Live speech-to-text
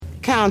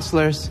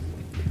Counselors,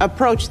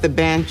 approach the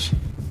bench.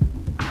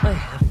 I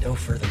have no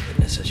further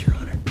witnesses, Your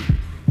Honor.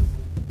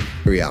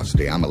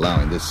 Curiosity, I'm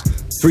allowing this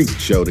freak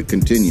show to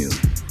continue.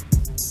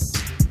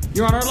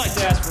 Your Honor, I'd like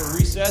to ask for a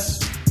recess.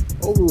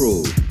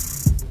 Overruled.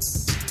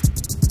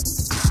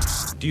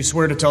 Do you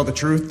swear to tell the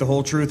truth, the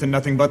whole truth, and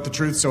nothing but the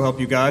truth, so help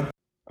you God?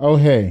 Oh,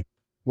 hey.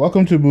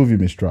 Welcome to Movie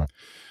Mistrust,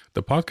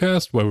 the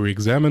podcast where we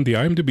examine the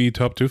IMDb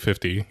Top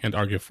 250 and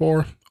argue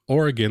for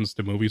or against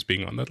the movies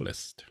being on that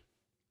list.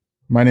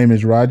 My name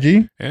is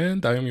Raji.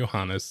 And I am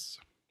Johannes.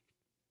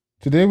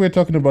 Today we're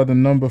talking about the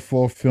number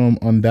 4 film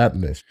on that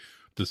list.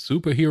 The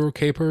superhero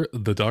caper,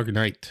 The Dark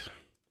Knight.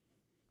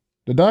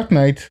 The Dark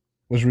Knight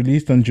was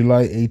released on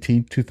July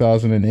 18,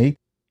 2008,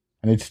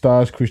 and it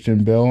stars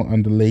Christian Bale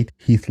and the late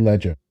Heath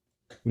Ledger,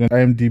 with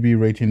an IMDb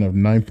rating of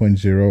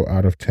 9.0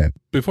 out of 10.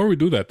 Before we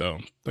do that, though,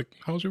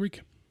 how was your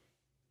week?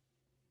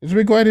 It's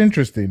been quite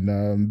interesting.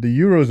 The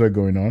Euros are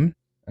going on,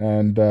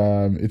 and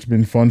it's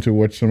been fun to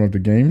watch some of the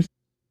games.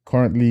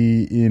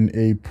 Currently in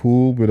a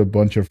pool with a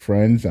bunch of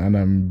friends, and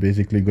I'm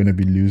basically going to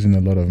be losing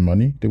a lot of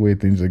money the way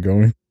things are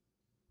going.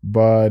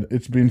 But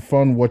it's been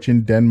fun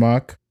watching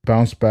Denmark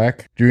bounce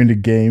back during the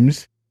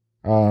games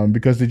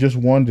because they just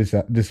won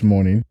this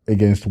morning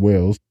against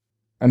Wales,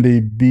 and they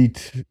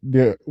beat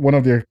one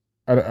of their.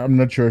 I'm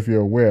not sure if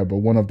you're aware, but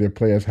one of their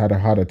players had a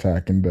heart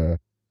attack in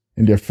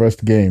their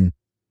first game,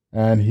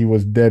 and he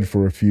was dead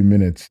for a few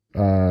minutes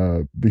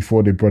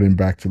before they brought him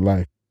back to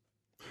life.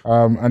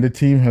 And the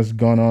team has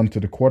gone on to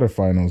the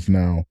quarterfinals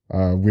now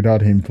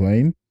without him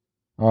playing.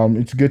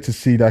 It's good to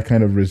see that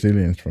kind of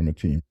resilience from a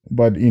team.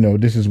 But,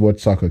 this is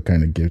what soccer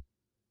kind of gives.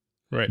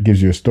 Right.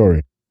 Gives you a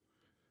story.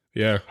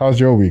 Yeah. How's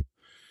your week?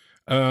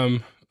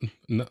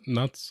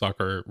 Not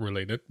soccer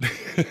related.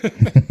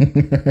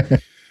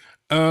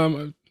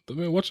 I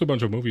watched a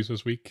bunch of movies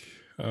this week.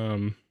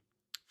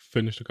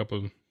 Finished a couple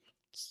of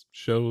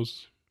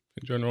shows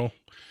in general.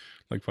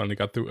 Finally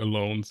got through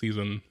Alone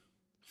season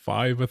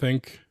 5, I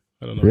think.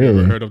 I don't know if you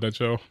ever heard of that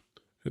show.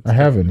 I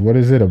haven't. What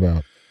is it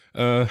about?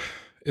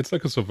 It's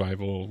like a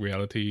survival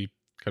reality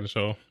kind of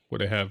show where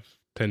they have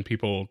 10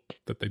 people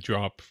that they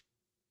drop.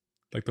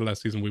 Like the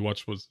last season we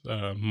watched was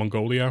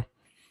Mongolia.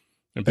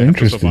 And they have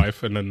to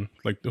survive. And then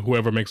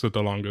whoever makes it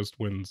the longest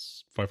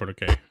wins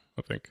 $500K,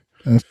 I think.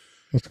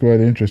 That's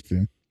quite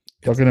interesting.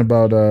 Talking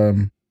about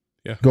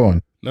yeah. Go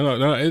on.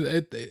 No.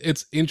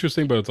 It's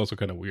interesting, but it's also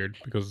kind of weird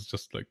because it's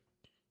just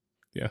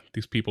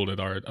these people that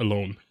are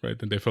alone, right?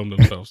 And they film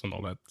themselves and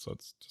all that. So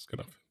it's just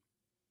kind of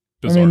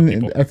bizarre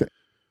people.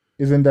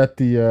 Isn't that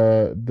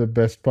the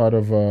best part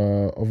of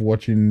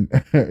watching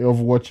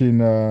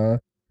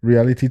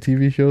reality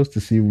TV shows, to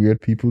see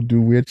weird people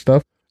do weird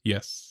stuff?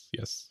 Yes.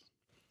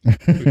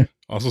 We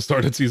also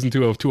started season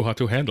 2 of Too Hot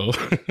to Handle.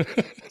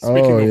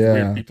 Speaking of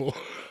weird people.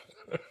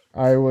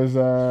 I was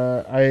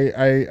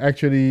I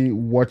actually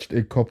watched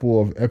a couple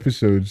of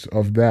episodes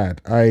of that.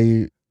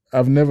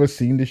 I've never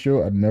seen the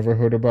show. I'd never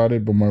heard about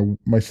it, but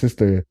my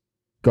sister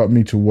got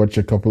me to watch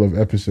a couple of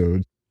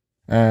episodes.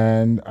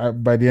 And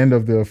by the end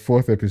of the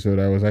 4th episode,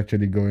 I was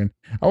actually going,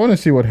 I want to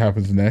see what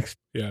happens next.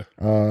 Yeah.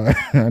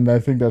 And I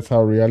think that's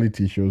how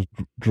reality shows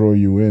draw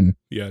you in.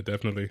 Yeah,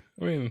 definitely.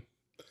 I mean,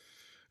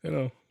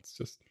 it's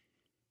just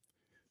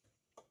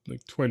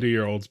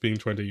 20-year-olds being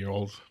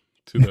 20-year-olds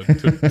to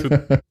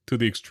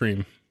the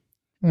extreme.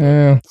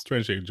 Yeah.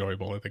 Strangely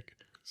enjoyable, I think.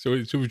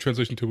 So should we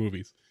transition to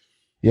movies?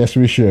 Yes,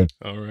 we should.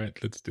 All right,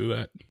 let's do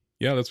that.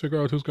 Yeah, let's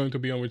figure out who's going to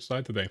be on which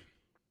side today.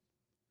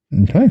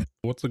 Okay.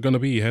 What's it going to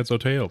be, heads or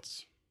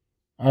tails?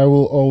 I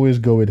will always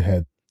go with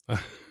head.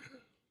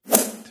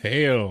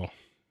 Tail.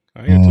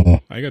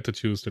 I got to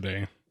choose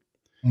today.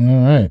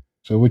 All right.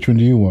 So which one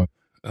do you want?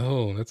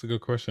 Oh, that's a good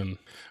question.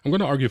 I'm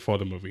going to argue for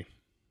the movie.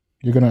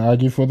 You're going to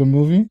argue for the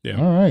movie? Yeah.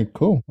 All right,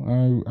 cool.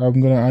 I'm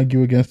going to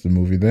argue against the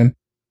movie then.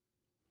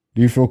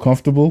 Do you feel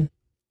comfortable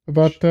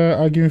about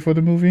arguing for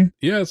the movie?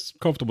 Yeah, as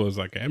comfortable as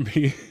I can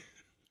be.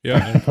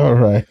 Yeah. All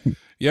right.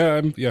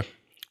 Yeah, yeah.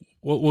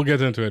 We'll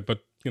get into it, but,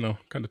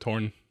 kind of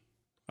torn.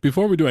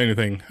 Before we do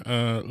anything,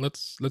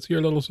 let's hear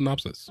a little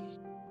synopsis.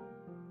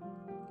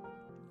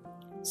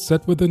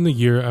 Set within the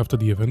year after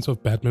the events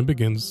of Batman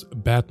Begins,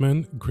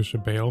 Batman,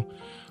 Christian Bale,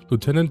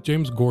 Lieutenant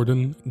James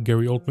Gordon,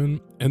 Gary Oldman,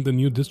 and the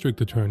new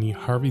district attorney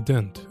Harvey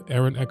Dent,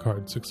 Aaron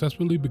Eckhart,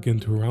 successfully begin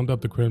to round up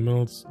the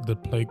criminals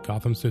that plague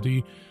Gotham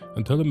City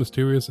until a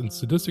mysterious and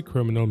sadistic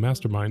criminal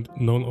mastermind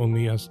known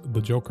only as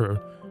the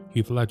Joker,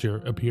 Heath Ledger,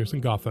 appears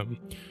in Gotham,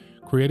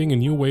 creating a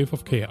new wave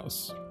of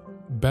chaos.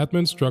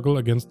 Batman's struggle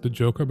against the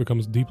Joker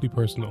becomes deeply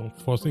personal,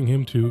 forcing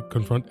him to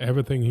confront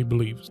everything he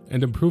believes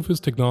and improve his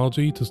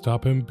technology to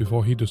stop him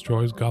before he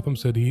destroys Gotham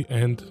City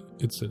and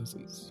its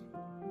citizens.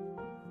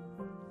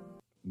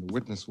 The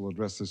witness will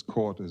address this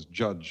court as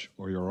judge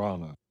or your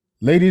honor.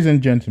 Ladies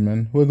and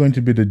gentlemen, we're going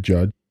to be the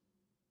judge.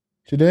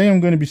 Today I'm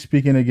going to be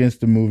speaking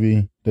against the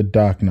movie The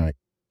Dark Knight.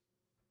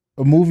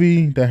 A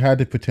movie that had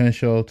the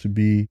potential to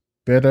be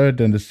better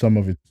than the sum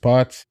of its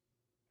parts,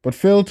 but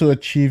failed to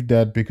achieve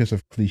that because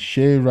of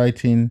cliché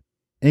writing,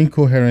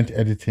 incoherent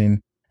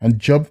editing, and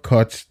jump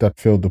cuts that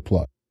filled the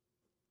plot.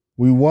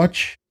 We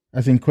watch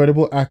as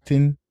incredible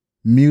acting,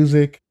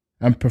 music,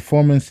 and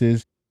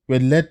performances were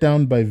let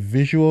down by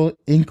visual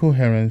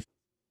incoherence,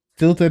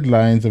 stilted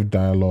lines of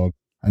dialogue,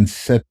 and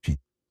set piece,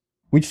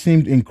 which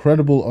seemed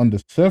incredible on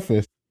the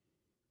surface,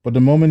 but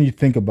the moment you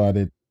think about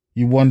it,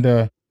 you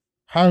wonder,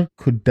 how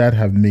could that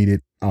have made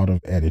it out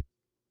of edit?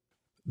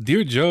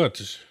 Dear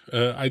Judge,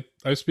 I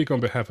speak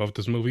on behalf of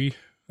this movie.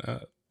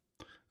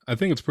 I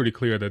think it's pretty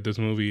clear that this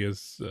movie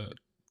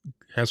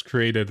has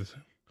created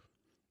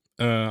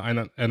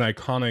an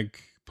iconic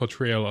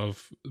portrayal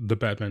of the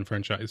Batman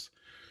franchise.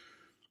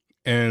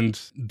 And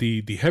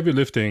the heavy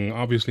lifting,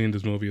 obviously, in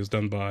this movie is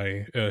done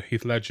by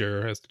Heath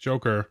Ledger as the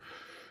Joker,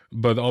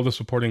 but all the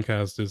supporting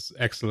cast is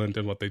excellent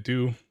in what they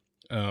do.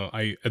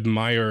 I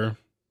admire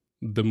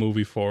the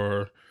movie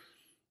for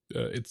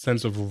its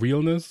sense of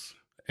realness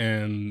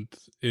and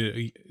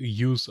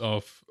use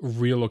of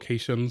real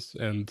locations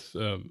and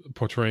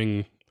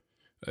portraying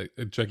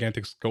a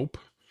gigantic scope.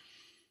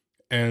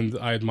 And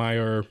I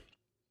admire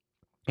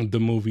the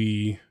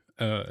movie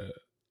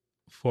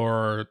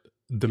for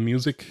the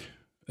music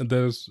that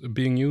is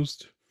being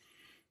used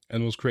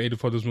and was created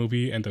for this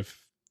movie, and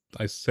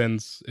I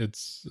sense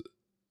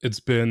it's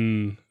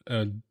been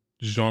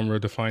genre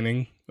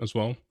defining as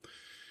well.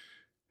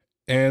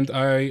 And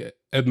I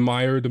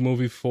admire the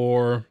movie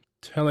for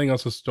telling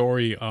us a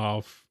story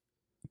of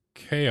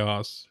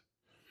chaos,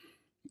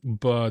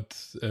 but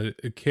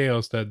a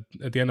chaos that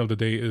at the end of the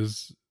day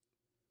is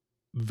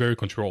very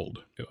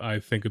controlled. I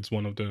think it's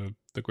one of the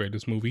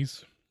greatest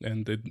movies,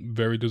 and it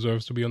very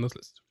deserves to be on this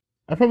list.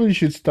 I probably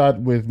should start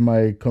with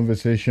my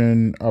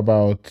conversation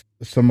about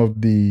some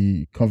of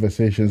the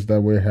conversations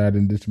that were had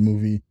in this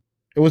movie.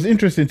 It was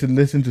interesting to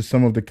listen to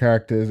some of the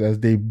characters as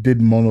they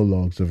did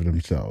monologues of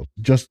themselves,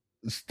 just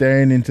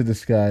staring into the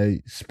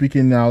sky,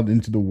 speaking out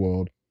into the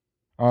world.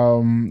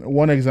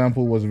 One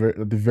example was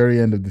at the very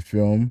end of the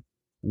film,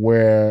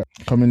 where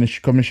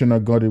Commissioner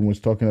Gordon was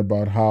talking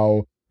about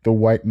how the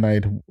White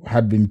Knight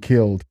had been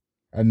killed,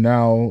 and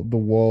now the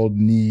world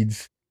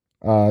needs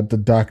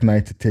the Dark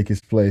Knight to take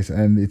his place,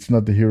 and it's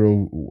not the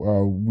hero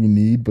we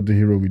need, but the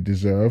hero we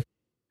deserve.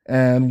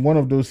 And one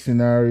of those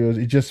scenarios,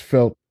 it just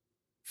felt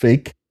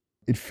fake.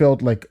 It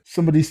felt like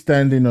somebody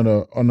standing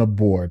on a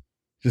board,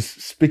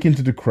 just speaking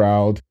to the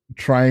crowd,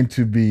 trying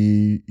to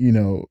be,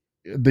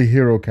 the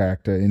hero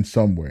character in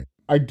some way.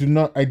 I did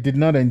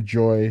not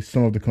enjoy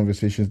some of the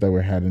conversations that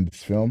were had in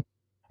this film.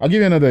 I'll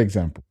give you another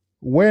example.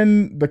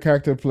 When the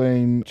character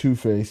playing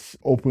Two-Face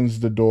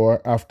opens the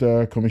door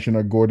after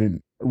Commissioner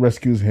Gordon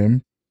rescues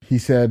him, he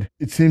said,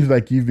 "It seems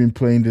like you've been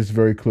playing this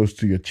very close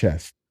to your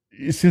chest.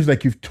 It seems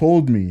like you've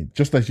told me,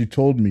 just as you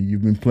told me,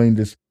 you've been playing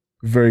this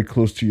very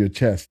close to your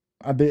chest."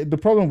 The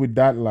problem with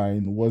that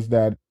line was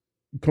that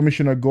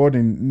Commissioner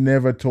Gordon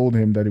never told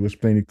him that he was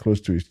playing it close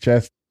to his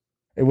chest.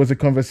 It was a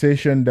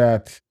conversation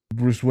that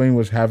Bruce Wayne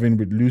was having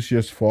with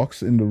Lucius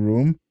Fox in the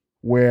room,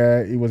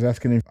 where he was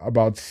asking him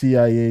about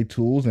CIA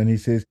tools, and he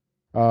says,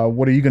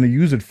 "What are you going to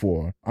use it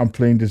for? I'm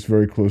playing this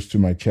very close to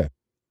my chest."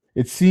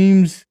 It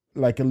seems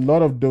like a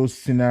lot of those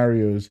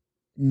scenarios,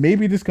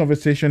 maybe this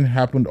conversation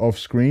happened off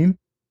screen,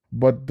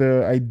 but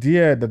the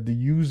idea that the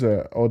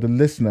user or the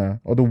listener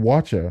or the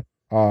watcher,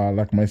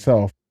 like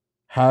myself,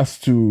 has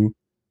to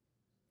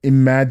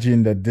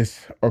imagine that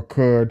this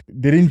occurred.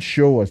 They didn't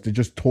show us, they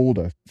just told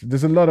us.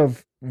 There's a lot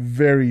of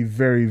very,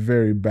 very,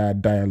 very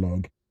bad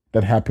dialogue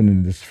that happened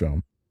in this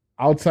film.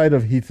 Outside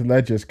of Heath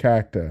Ledger's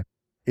character,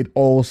 it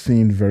all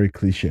seemed very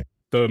cliche.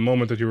 The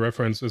moment that you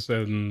reference is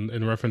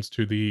in reference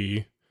to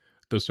the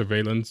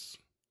surveillance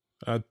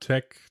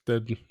tech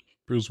that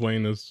Bruce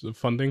Wayne is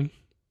funding.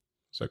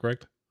 Is that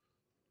correct?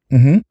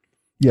 Mm-hmm.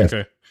 Yes.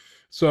 Okay.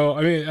 So,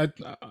 I mean,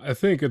 I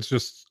think it's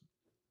just,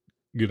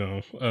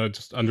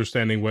 just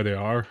understanding where they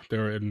are.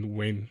 They're in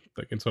Wayne,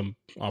 like in some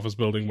office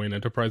building, Wayne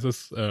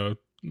Enterprises,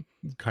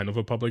 kind of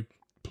a public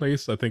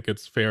place. I think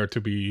it's fair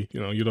to be,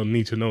 you don't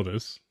need to know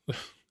this.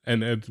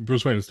 and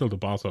Bruce Wayne is still the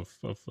boss of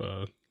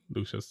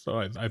Lucius. So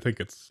I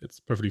think it's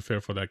perfectly fair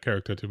for that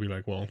character to be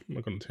like, well, I'm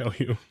not going to tell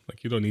you.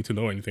 Like, you don't need to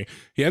know anything.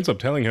 He ends up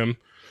telling him.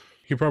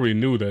 He probably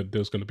knew that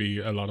there's going to be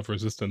a lot of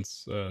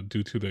resistance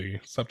due to the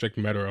subject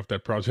matter of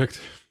that project.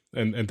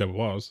 And there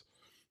was.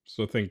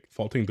 So I think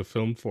faulting the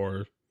film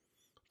for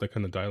that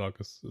kind of dialogue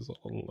is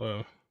a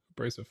little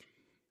abrasive.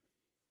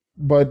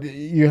 But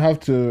you have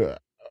to.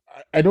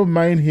 I don't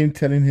mind him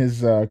telling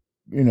his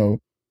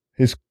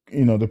his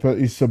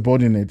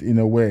subordinate in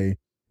a way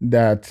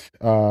that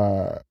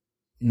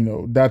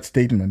that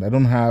statement. I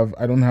don't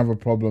have a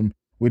problem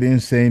with him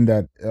saying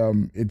that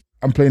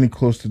I'm playing it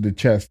close to the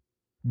chest.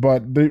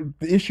 But the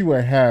issue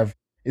I have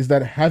is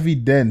that Harvey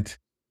Dent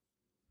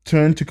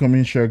turned to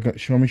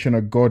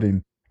Commissioner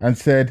Gordon and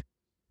said,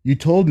 "You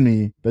told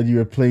me that you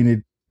were playing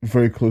it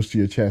very close to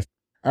your chest,"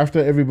 after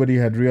everybody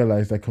had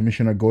realized that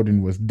Commissioner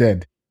Gordon was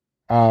dead.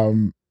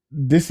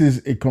 This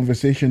is a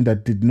conversation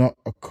that did not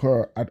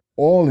occur at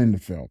all in the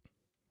film.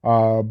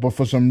 But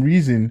for some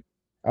reason,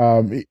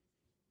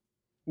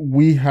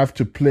 we have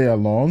to play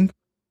along.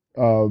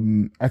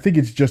 I think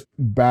it's just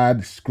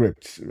bad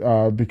scripts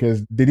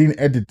because they didn't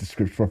edit the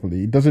script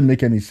properly. It doesn't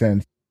make any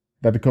sense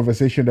that the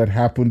conversation that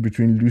happened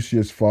between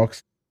Lucius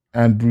Fox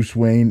and Bruce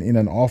Wayne in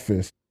an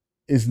office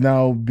is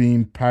now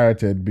being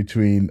pirated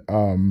between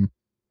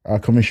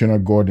Commissioner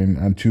Gordon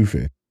and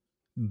Two-Face.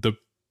 The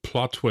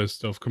plot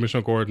twist of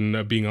Commissioner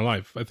Gordon being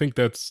alive. I think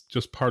that's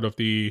just part of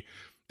the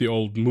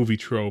old movie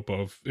trope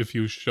of if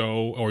you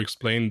show or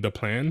explain the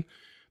plan,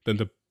 then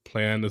the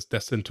plan is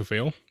destined to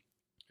fail.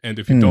 And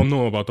if you don't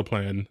know about the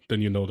plan,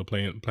 then you know the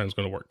plan's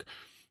going to work.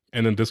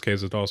 And in this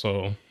case, it's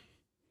kind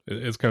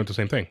of the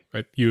same thing,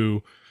 right?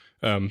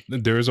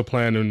 There is a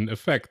plan in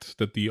effect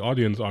that the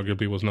audience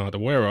arguably was not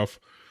aware of,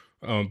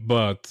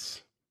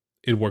 but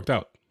it worked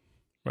out,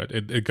 right?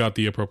 It got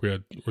the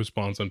appropriate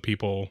response and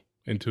people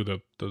into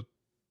the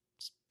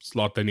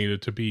slot they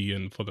needed to be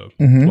in for the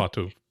plot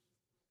to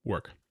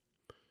work.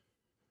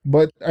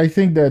 But I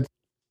think that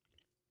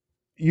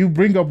you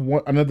bring up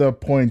another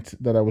point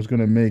that I was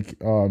going to make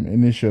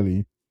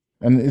initially,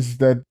 and it's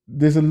that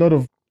there's a lot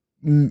of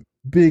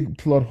big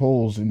plot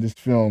holes in this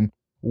film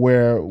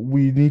where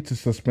we need to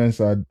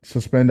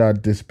suspend our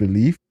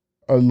disbelief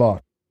a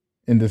lot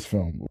in this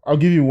film. I'll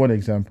give you one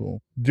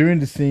example. During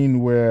the scene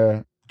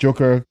where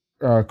Joker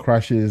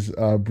crashes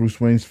Bruce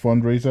Wayne's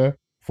fundraiser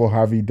for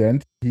Harvey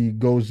Dent, he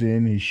goes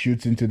in, he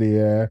shoots into the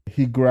air,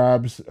 he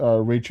grabs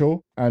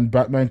Rachel, and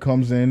Batman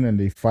comes in and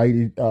they fight.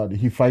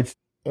 He fights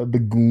the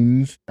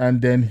goons,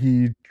 and then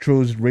he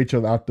throws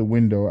Rachel out the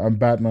window and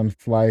Batman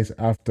flies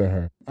after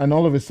her. And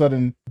all of a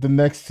sudden, the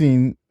next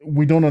scene,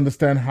 we don't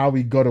understand how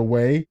he got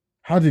away.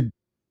 How did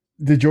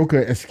the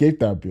Joker escape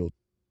that building?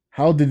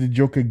 How did the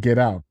Joker get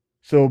out?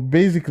 So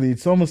basically,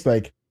 it's almost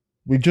like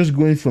we're just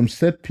going from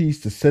set piece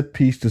to set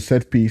piece to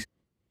set piece.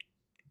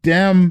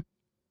 Damn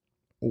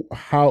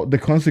how the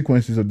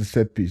consequences of the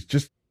set piece.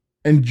 Just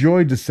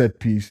enjoy the set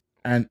piece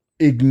and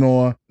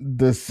ignore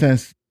the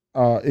sense,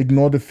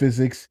 ignore the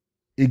physics,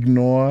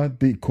 ignore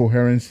the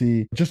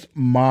coherency. Just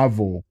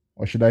marvel,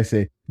 or should I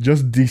say,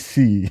 just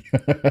DC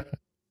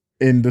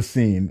in the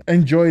scene.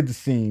 Enjoy the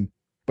scene,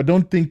 but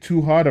don't think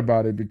too hard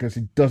about it because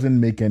it doesn't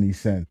make any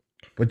sense.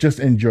 But just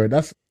enjoy.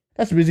 That's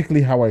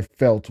basically how I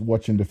felt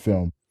watching the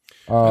film.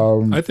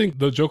 I think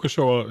the Joker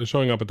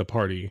showing up at the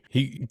party,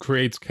 he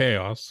creates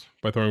chaos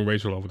by throwing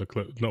Rachel over the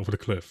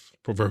cliff,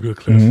 proverbial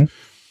cliff. Mm-hmm.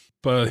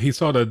 But he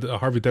saw that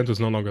Harvey Dent was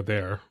no longer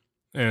there,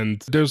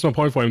 and there's no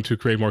point for him to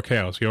create more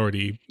chaos. He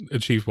already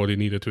achieved what he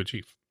needed to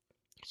achieve.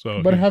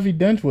 But Harvey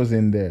Dent was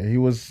in there. He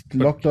was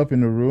locked up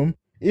in a room.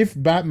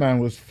 If Batman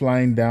was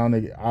flying down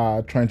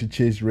trying to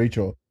chase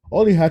Rachel,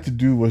 all he had to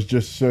do was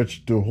just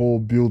search the whole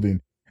building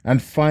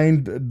and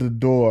find the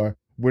door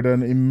with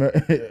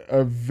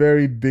a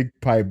very big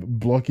pipe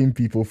blocking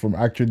people from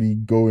actually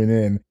going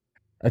in.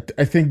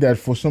 I think that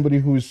for somebody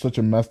who is such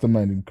a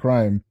mastermind in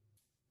crime,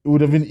 it would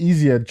have been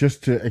easier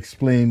just to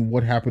explain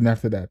what happened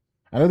after that.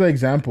 Another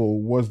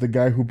example was the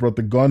guy who brought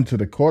the gun to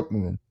the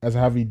courtroom. As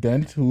Harvey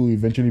Dent, who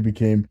eventually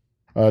became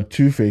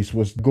Two-Face,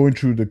 was going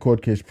through the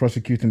court case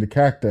prosecuting the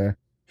character,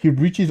 he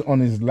reaches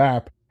on his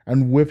lap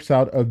and whips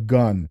out a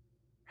gun.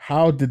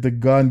 How did the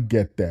gun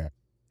get there?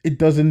 It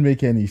doesn't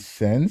make any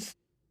sense.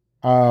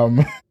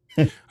 I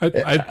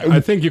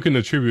think you can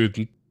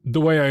attribute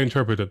the way I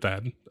interpreted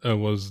that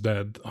was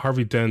that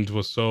Harvey Dent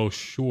was so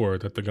sure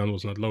that the gun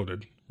was not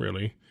loaded,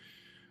 really,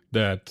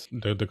 that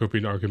there could be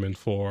an argument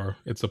for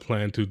it's a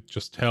plan to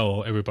just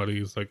tell everybody,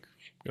 is like,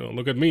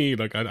 look at me,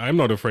 like I'm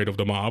not afraid of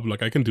the mob,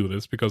 like I can do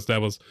this, because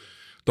that was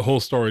the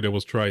whole story that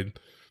was tried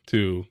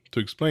to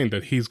explain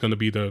that he's going to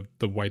be the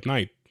White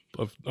Knight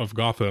of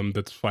Gotham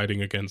that's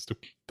fighting against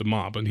the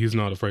mob, and he's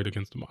not afraid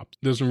against the mob.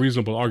 There's a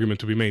reasonable argument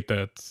to be made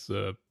that's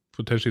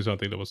potentially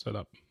something that was set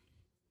up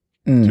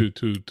to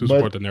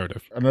support the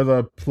narrative.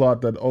 Another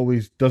plot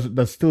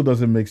that still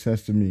doesn't make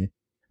sense to me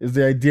is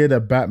the idea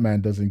that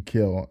Batman doesn't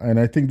kill. And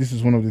I think this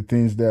is one of the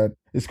things that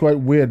is quite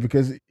weird,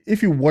 because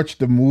if you watch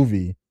the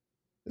movie,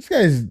 this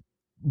guy is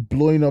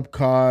blowing up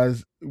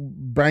cars,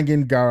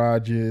 banging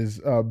garages,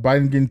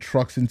 banging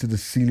trucks into the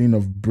ceiling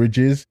of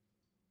bridges,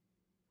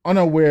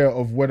 unaware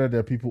of whether there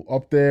are people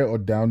up there or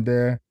down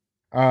there.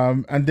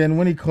 And then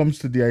when it comes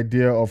to the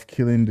idea of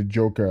killing the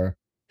Joker,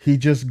 he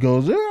just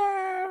goes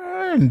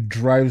and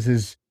drives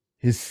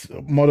his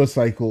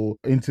motorcycle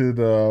into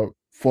the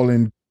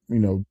falling,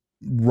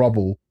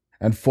 rubble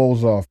and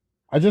falls off.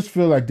 I just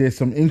feel like there's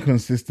some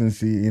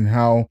inconsistency in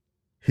how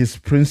his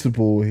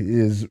principle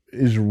is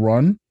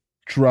run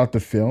throughout the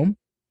film.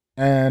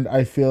 And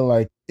I feel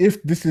like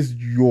if this is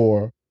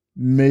your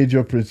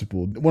major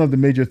principle, one of the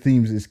major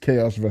themes is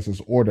chaos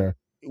versus order.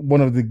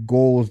 One of the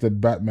goals that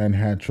Batman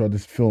had throughout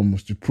this film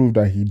was to prove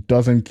that he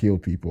doesn't kill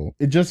people.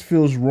 It just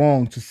feels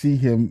wrong to see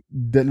him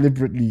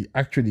deliberately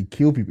actually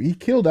kill people. He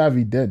killed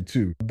Harvey Dent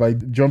too by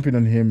jumping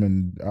on him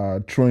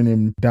and throwing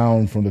him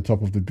down from the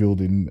top of the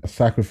building,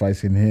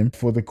 sacrificing him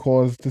for the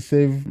cause to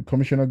save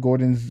Commissioner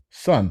Gordon's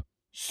son.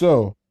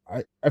 So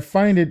I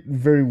find it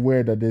very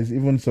weird that there's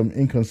even some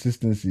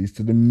inconsistencies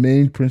to the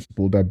main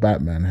principle that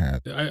Batman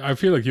had. I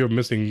feel like you're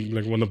missing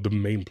like one of the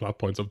main plot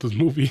points of this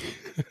movie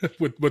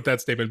with that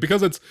statement,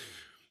 because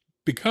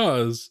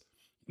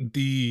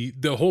the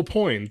whole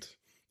point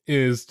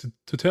is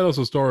to tell us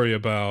a story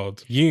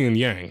about yin and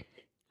yang,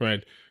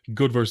 right?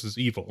 Good versus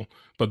evil,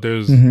 but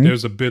there's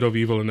a bit of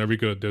evil in every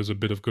good. There's a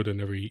bit of good in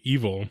every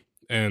evil,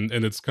 and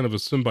it's kind of a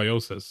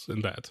symbiosis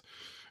in that.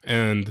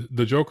 And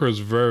the Joker is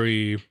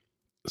very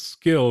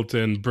skilled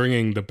in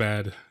bringing the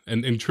bad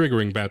and in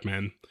triggering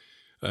Batman,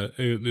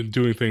 in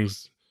doing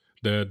things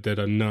that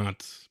are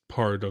not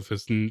part of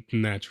his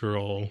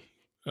natural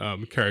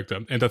character.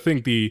 And I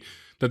think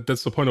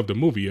that's the point of the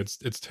movie.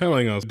 It's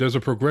telling us there's a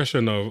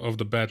progression of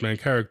the Batman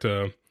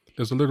character.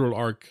 There's a literal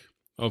arc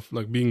of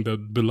like being the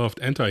beloved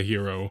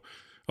anti-hero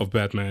of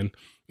Batman,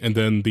 and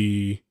then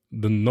the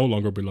no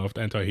longer beloved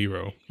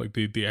anti-hero, like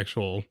the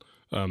actual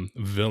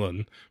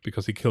villain,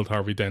 because he killed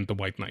Harvey Dent, the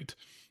White Knight.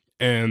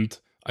 And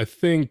I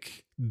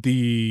think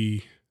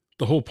the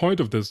whole point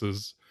of this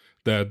is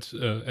that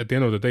at the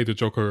end of the day, the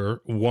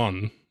Joker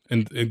won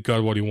and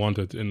got what he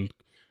wanted, and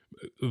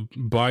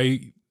by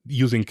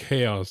using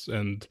chaos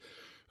and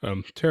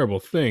terrible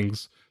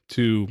things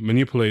to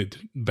manipulate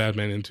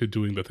Batman into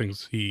doing the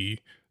things he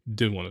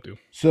did want to do.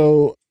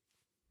 So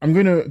I'm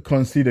going to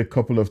concede a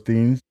couple of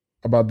things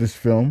about this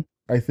film.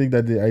 I think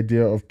that the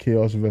idea of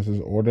chaos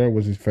versus order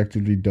was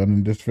effectively done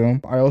in this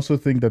film. I also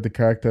think that the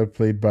character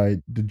played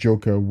by the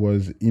Joker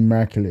was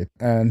immaculate,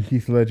 and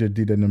Heath Ledger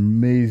did an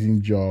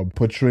amazing job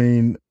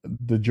portraying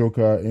the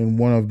Joker in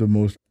one of the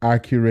most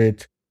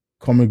accurate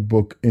comic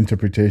book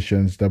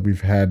interpretations that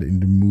we've had in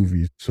the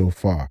movies so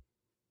far.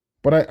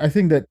 But I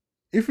think that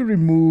if we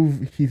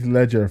remove Heath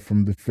Ledger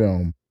from the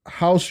film,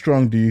 how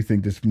strong do you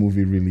think this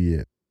movie really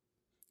is?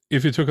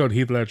 If you took out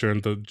Heath Ledger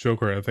and the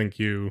Joker, I think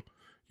you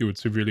would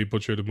severely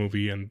butcher the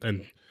movie, and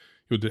you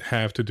would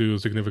have to do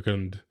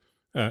significant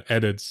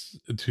edits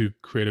to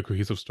create a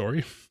cohesive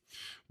story.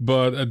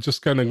 But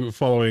just kind of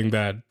following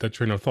that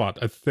train of thought,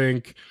 I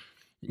think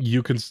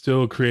you can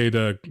still create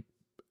an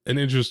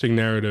interesting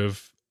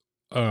narrative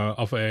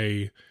of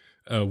a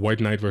White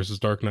Knight versus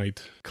Dark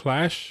Knight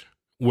clash,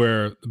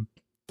 where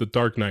the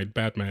Dark Knight,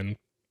 Batman,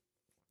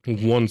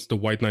 wants the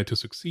White Knight to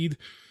succeed,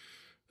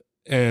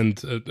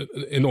 and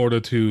in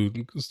order to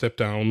step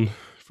down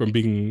from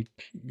being,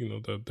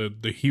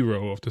 the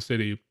hero of the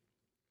city.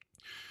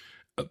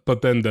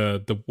 But then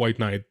the White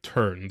Knight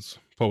turns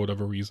for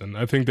whatever reason.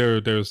 I think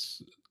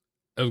there's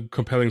a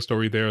compelling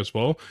story there as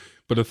well.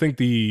 But I think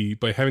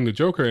by having the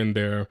Joker in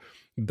there,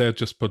 that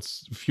just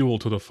puts fuel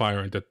to the fire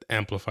and that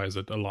amplifies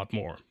it a lot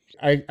more.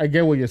 I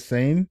get what you're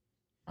saying.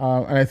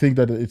 And I think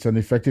that it's an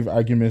effective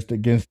argument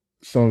against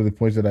some of the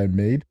points that I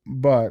made.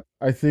 But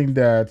I think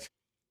that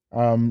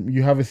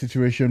you have a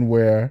situation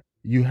where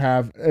you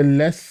have a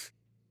less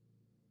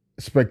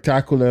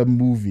spectacular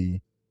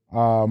movie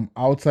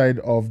outside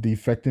of the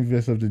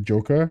effectiveness of the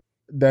Joker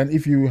than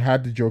if you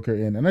had the Joker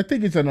in. And I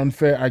think it's an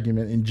unfair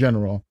argument in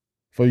general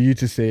for you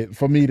to say,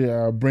 for me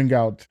to bring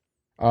out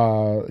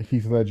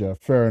Heath Ledger.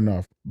 Fair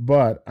enough.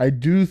 But I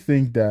do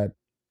think that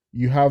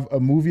you have a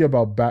movie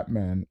about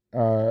Batman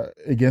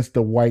against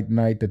the White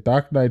Knight, the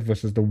Dark Knight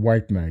versus the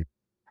White Knight.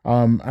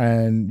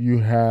 And you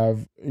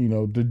have,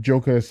 the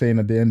Joker saying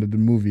at the end of the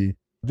movie,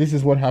 this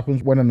is what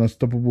happens when an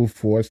unstoppable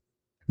force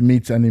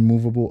meets an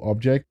immovable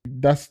object.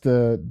 That's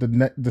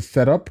the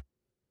setup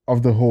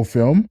of the whole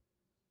film.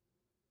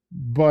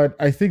 But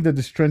I think that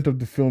the strength of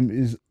the film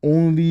is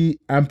only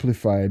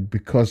amplified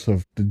because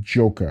of the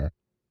Joker.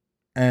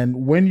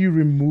 And when you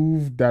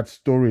remove that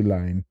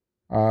storyline,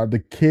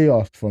 the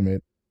chaos from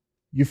it,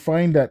 you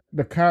find that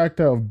the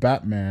character of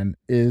Batman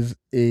is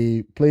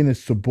playing a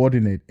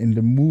subordinate in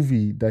the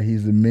movie that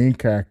he's the main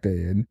character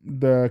in.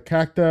 The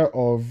character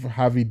of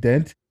Harvey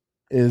Dent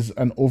is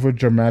an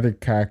overdramatic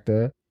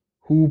character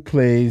who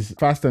plays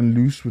fast and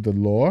loose with the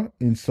law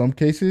in some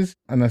cases.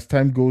 And as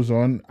time goes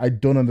on, I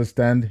don't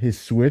understand his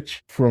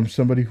switch from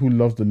somebody who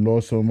loves the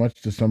law so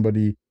much to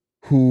somebody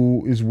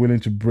who is willing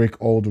to break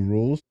all the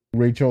rules.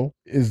 Rachel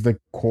is the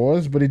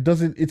cause, but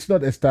it's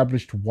not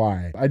established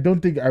why. I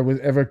don't think I was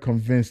ever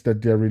convinced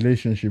that their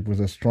relationship was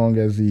as strong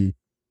as he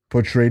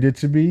portrayed it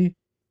to be.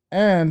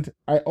 And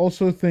I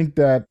also think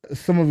that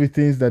some of the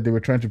things that they were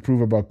trying to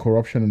prove about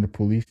corruption in the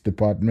police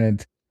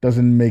department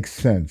doesn't make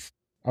sense.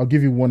 I'll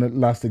give you one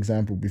last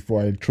example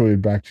before I throw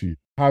it back to you.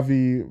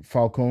 Harvey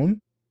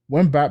Falcone,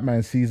 when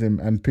Batman sees him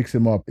and picks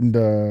him up in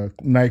the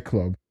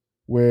nightclub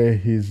where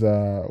he's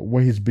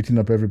beating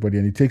up everybody,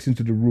 and he takes him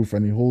to the roof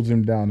and he holds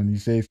him down and he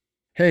says,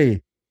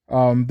 "Hey,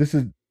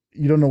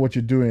 you don't know what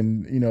you're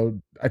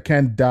doing. I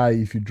can't die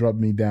if you drop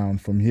me down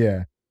from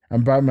here."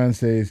 And Batman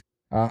says,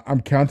 "I'm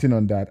counting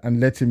on that,"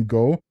 and lets him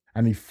go.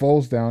 And he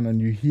falls down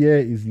and you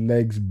hear his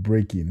legs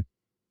breaking,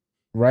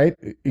 right?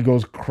 It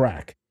goes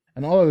crack.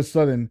 And all of a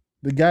sudden,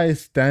 the guy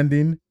is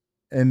standing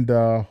in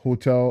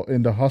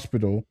the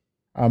hospital,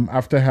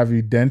 after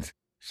having Dent's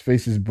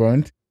face is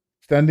burnt,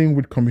 standing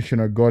with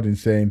Commissioner Gordon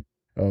saying,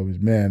 "Oh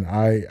man,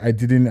 I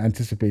didn't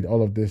anticipate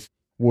all of this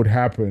would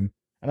happen."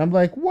 And I'm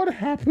like, what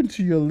happened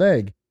to your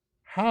leg?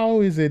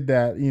 How is it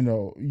that,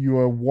 you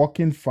are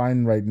walking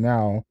fine right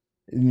now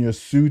in your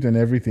suit and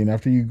everything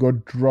after you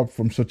got dropped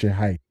from such a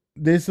height?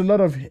 There's a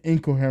lot of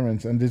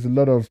incoherence and there's a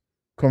lot of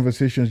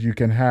conversations you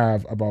can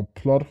have about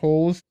plot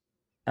holes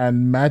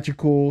and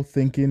magical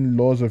thinking,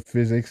 laws of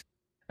physics.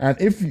 And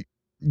if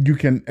you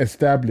can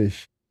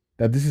establish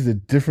that this is a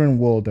different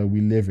world that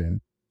we live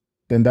in,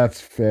 then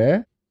that's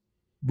fair.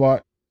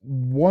 But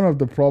one of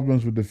the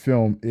problems with the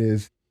film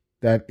is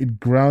that it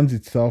grounds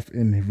itself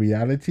in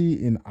reality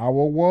in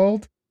our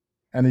world,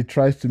 and it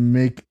tries to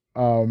make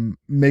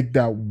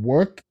that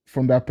work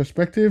from that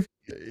perspective.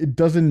 It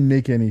doesn't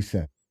make any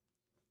sense.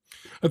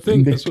 I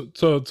think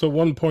so.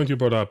 One point you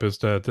brought up is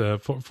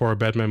that for a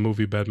Batman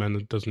movie,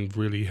 Batman doesn't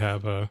really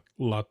have a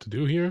lot to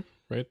do here,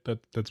 right?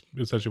 That's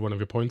essentially one of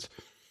your points.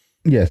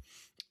 Yes.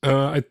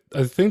 I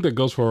think that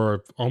goes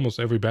for almost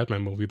every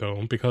Batman movie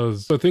though,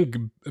 because I think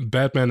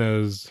Batman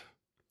as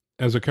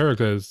a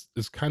character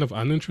is kind of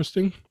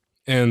uninteresting,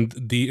 and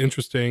the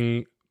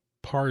interesting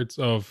parts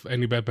of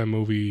any Batman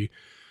movie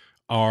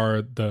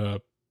are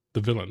the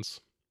villains,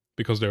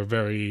 because they're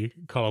very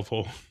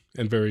colorful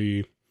and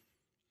very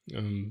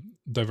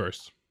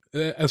diverse.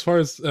 As far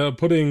as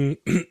putting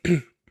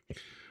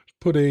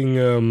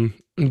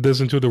this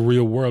into the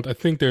real world, I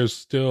think there's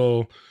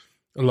still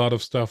a lot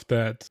of stuff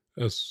that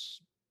is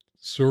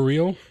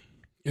surreal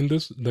in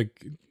this,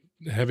 like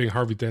having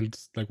Harvey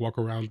Dent like walk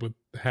around with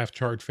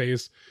half-charred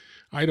face.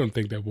 I don't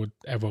think that would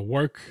ever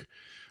work.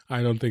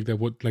 I don't think that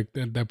would like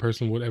that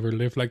person would ever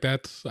live like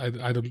that.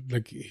 I don't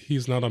like,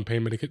 he's not on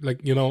pain medication,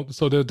 like, you know.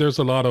 So there's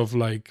a lot of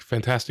like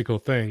fantastical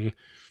thing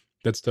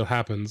that still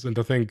happens, and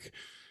I think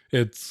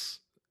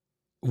it's,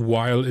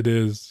 while it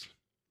is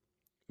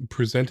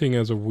presenting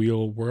as a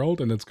real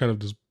world, and it's kind of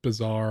this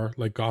bizarre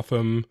like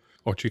Gotham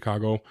or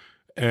Chicago,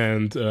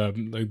 and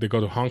like they go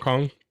to Hong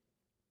Kong.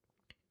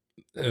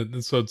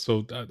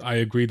 So I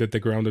agree that they're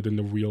grounded in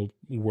the real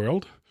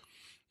world.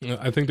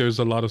 I think there's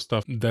a lot of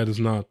stuff that is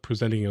not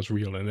presenting as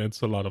real, and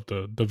it's a lot of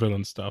the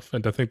villain stuff.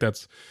 And I think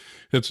that's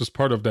just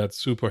part of that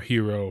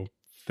superhero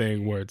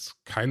thing where it's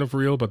kind of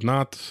real but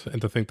not.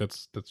 And I think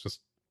that's just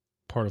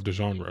part of the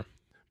genre.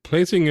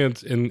 Placing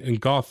it in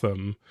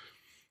Gotham,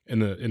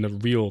 in a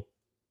real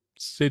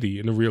city,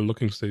 in a real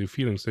looking city,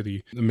 feeling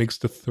city, it makes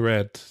the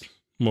threat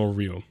more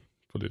real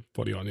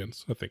for the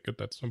audience. I think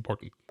that's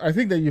important. I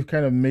think that you've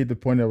kind of made the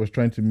point I was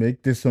trying to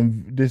make. There's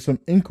some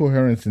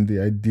incoherence in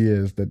the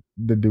ideas that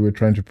they were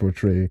trying to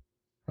portray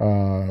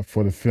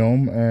for the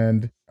film,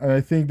 and I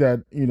think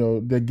that, you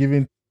know, they're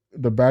giving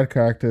the bad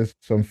characters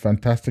some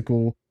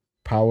fantastical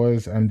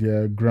powers, and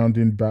they're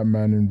grounding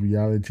Batman in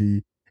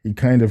reality. It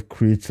kind of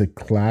creates a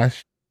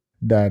clash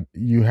that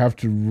you have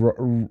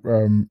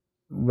to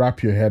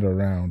wrap your head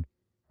around.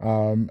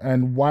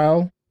 And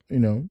while, you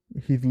know,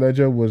 Heath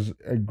Ledger was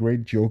a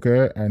great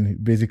Joker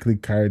and basically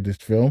carried this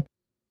film,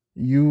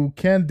 you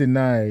can't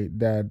deny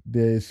that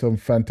there's some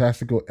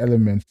fantastical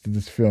elements to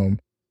this film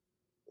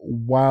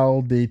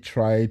while they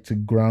try to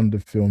ground the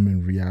film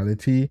in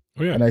reality.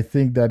 Oh, yeah. And I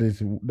think that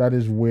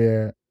is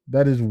where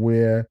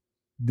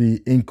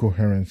the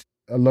incoherence,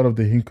 a lot of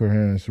the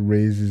incoherence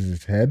raises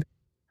its head.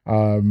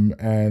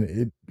 And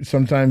it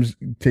sometimes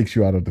takes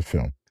you out of the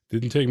film.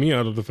 Didn't take me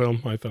out of the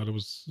film. I thought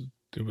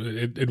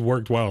it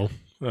worked well.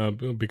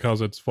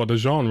 Because it's, for the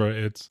genre,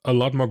 it's a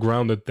lot more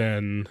grounded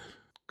than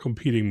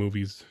competing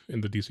movies in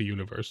the DC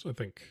universe, I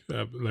think.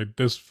 Like,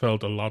 this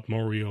felt a lot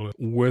more real,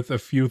 with a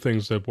few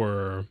things that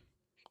were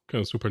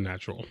kind of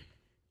supernatural.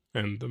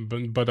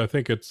 But I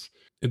think it's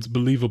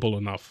believable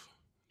enough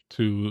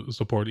to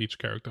support each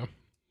character.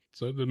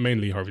 So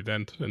mainly Harvey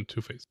Dent and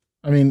Two-Face.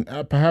 I mean,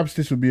 perhaps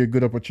this would be a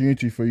good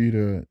opportunity for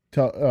you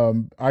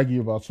to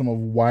argue about some of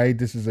why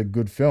this is a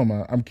good film.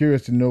 I'm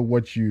curious to know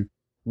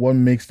what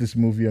makes this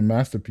movie a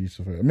masterpiece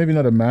of it. Maybe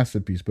not a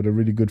masterpiece, but a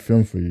really good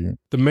film for you.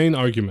 The main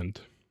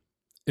argument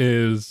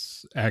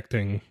is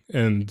acting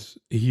and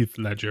Heath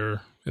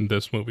Ledger in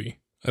this movie.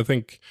 I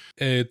think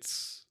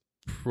it's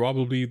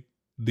probably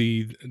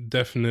the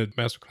definite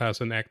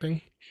masterclass in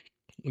acting.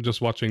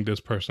 Just watching this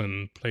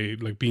person play,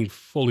 like being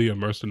fully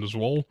immersed in this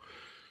role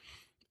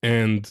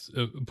and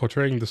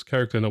portraying this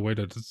character in a way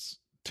that is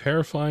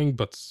terrifying,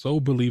 but so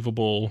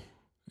believable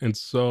and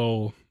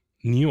so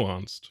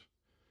nuanced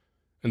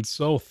and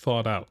so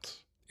thought out.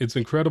 It's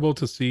incredible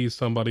to see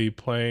somebody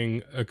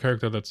playing a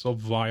character that's so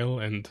vile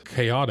and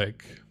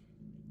chaotic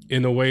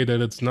in a way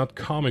that it's not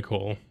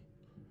comical,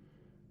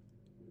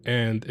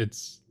 and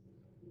it's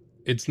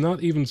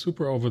not even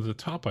super over the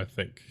top. I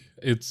think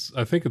it's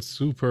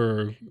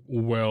super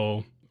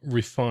well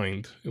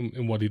refined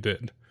in what he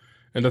did,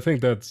 and I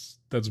think that's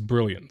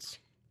brilliance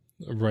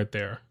right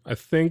there. I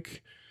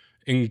think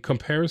in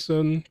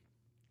comparison,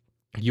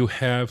 you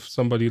have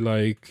somebody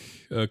like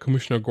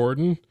Commissioner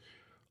Gordon,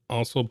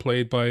 also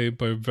played by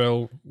a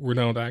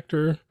well-renowned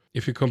actor.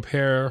 If you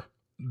compare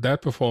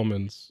that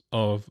performance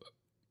of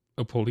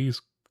a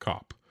police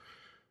cop,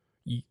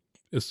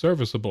 it's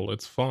serviceable,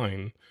 it's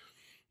fine.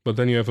 But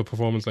then you have a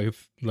performance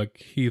like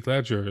Heath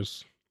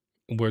Ledger's,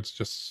 where it's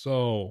just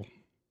so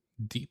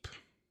deep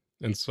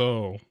and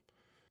so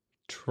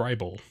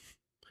tribal.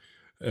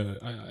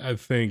 I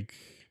think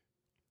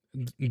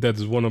that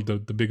is one of the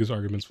biggest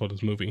arguments for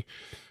this movie.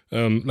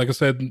 Like I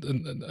said,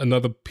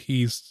 another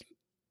piece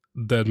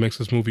that makes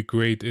this movie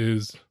great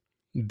is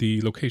the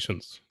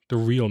locations, the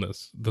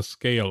realness, the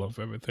scale of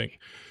everything.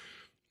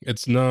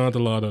 It's not a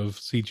lot of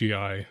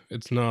CGI.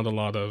 It's not a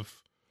lot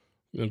of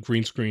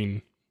green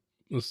screen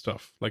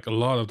stuff. Like a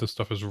lot of the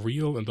stuff is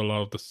real, and a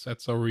lot of the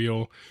sets are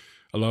real.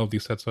 A lot of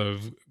these sets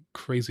have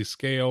crazy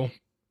scale,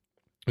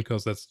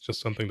 because that's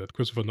just something that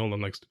Christopher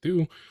Nolan likes to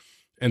do.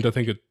 And I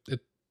think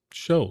it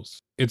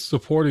shows. It's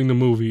supporting the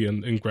movie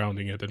and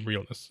grounding it in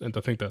realness. And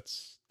I think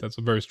that's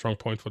a very strong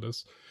point for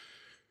this.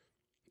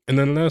 And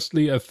then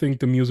lastly, I think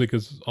the music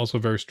is also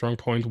a very strong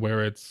point,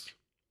 where it's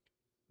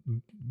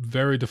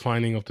very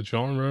defining of the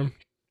genre.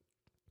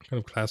 Kind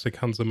of classic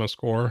Hans Zimmer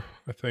score,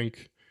 I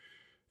think.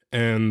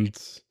 And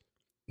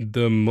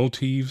the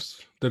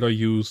motifs that are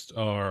used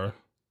are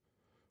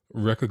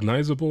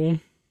recognizable.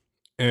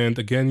 And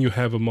again, you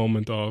have a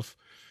moment of,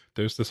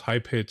 there's this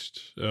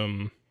high-pitched,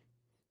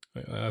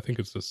 I think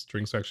it's the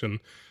string section,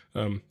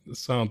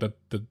 sound that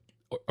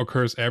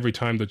occurs every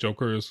time the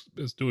Joker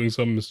is doing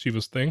some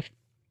mischievous thing.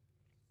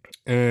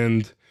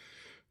 And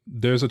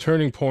there's a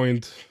turning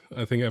point,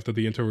 I think after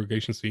the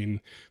interrogation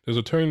scene, there's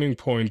a turning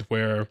point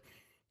where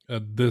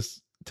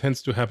this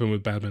tends to happen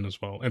with Batman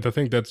as well. And I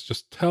think that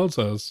just tells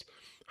us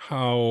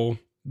how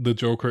the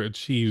Joker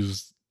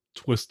achieves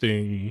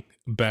twisting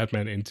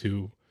Batman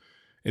into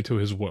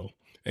his will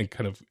and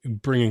kind of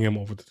bringing him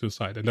over to the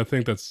side. And I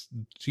think that's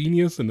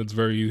genius, and it's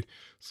very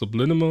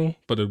subliminal,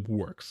 but it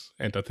works.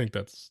 And I think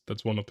that's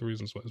one of the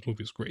reasons why this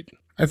movie is great.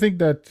 I think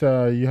that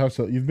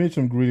you've made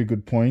some really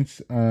good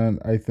points,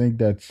 and I think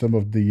that some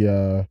of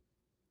the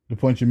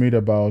points you made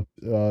about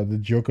the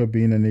Joker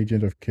being an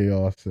agent of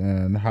chaos,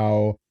 and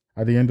how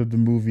at the end of the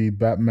movie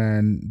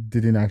Batman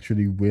didn't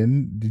actually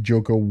win. The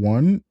Joker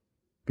won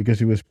because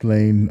he was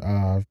playing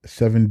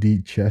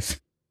 7D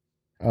chess.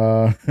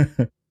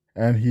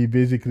 And he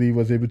basically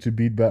was able to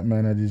beat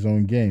Batman at his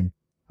own game.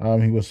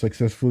 He was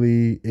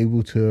successfully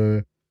able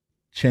to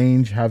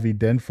change Harvey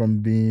Dent from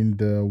being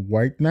the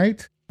White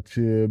Knight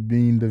to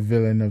being the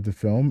villain of the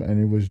film,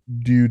 and it was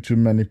due to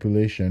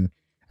manipulation.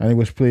 And it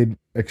was played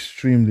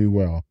extremely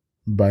well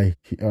by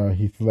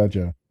Heath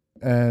Ledger.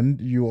 And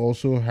you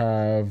also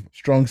have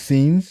strong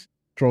scenes,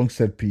 strong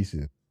set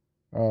pieces.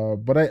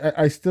 But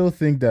I still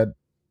think that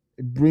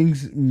it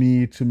brings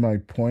me to my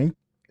point.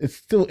 It's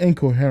still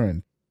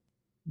incoherent.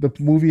 The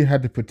movie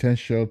had the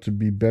potential to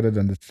be better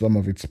than the sum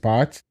of its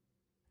parts,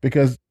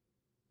 because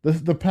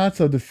the parts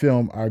of the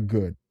film are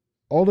good.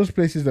 All those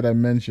places that I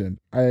mentioned,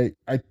 I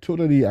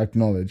totally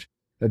acknowledge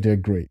that they're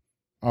great.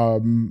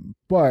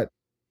 But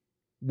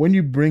when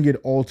you bring it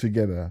all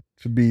together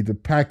to be the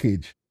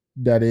package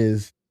that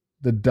is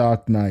The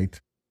Dark Knight,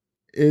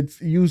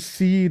 you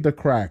see the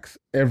cracks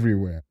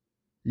everywhere.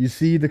 You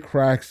see the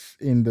cracks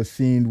in the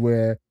scene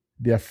where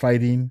they are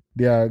fighting.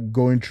 They are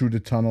going through the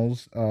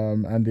tunnels,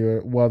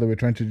 and while they were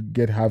trying to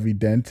get Harvey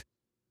Dent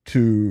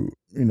to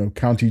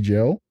county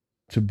jail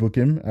to book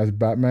him as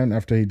Batman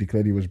after he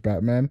declared he was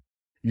Batman.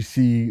 You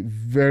see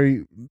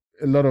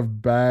a lot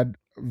of bad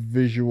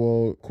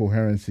visual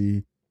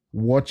coherency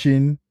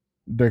watching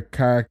the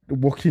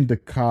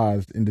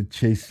cars in the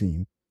chase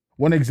scene.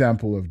 One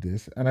example of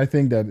this, and I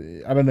think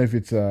that, I don't know if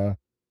it's a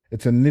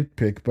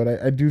nitpick, but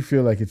I do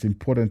feel like it's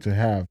important to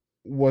have,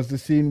 was the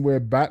scene where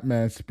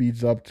Batman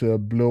speeds up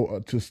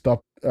to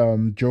stop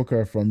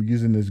Joker from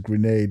using his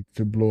grenade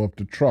to blow up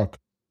the truck.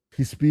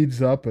 He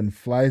speeds up and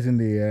flies in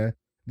the air.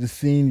 The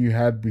scene you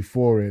had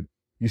before it,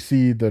 you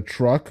see the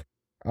truck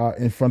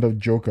in front of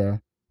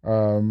Joker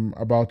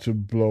about to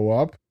blow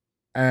up,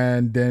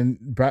 and then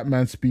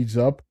Batman speeds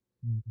up,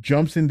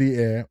 jumps in the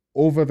air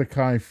over the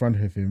car in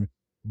front of him,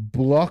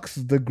 blocks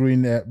the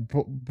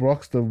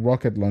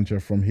rocket launcher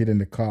from hitting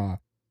the car.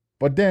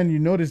 But then you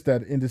notice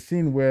that in the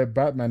scene where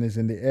Batman is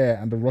in the air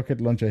and the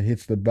rocket launcher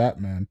hits the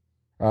Batman,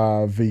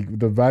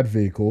 the Bat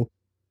vehicle,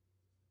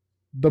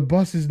 the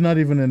bus is not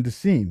even in the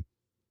scene.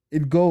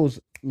 It goes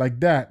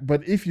like that.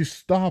 But if you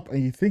stop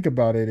and you think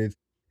about it,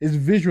 it's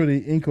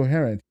visually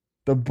incoherent.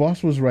 The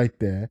bus was right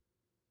there.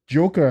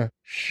 Joker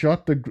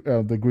shot the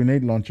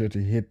grenade launcher to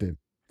hit it.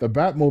 The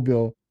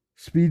Batmobile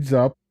speeds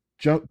up,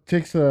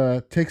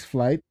 takes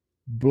flight,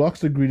 blocks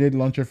the grenade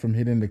launcher from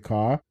hitting the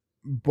car,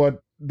 but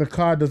the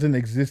car doesn't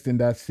exist in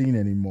that scene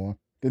anymore.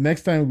 The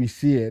next time we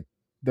see it,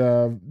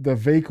 the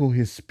vehicle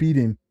is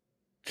speeding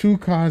 2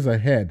 cars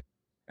ahead.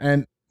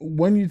 And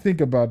when you think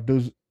about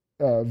those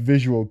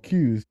visual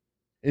cues,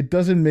 it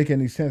doesn't make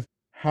any sense.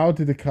 How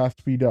did the car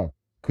speed up?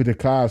 Could the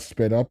car have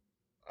sped up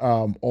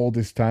all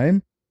this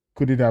time?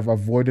 Could it have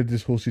avoided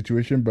this whole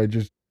situation by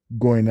just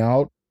going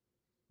out?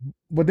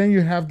 But then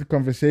you have the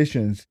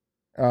conversations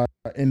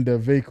in the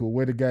vehicle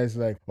where the guy's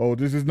like, oh,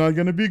 this is not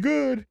going to be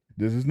good.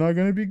 This is not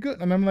going to be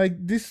good. And I'm like,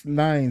 these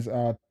lines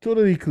are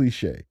totally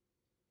cliche.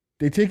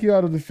 They take you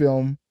out of the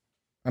film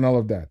and all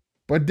of that.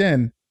 But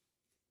then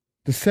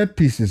the set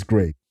piece is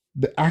great.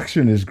 The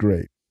action is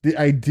great. The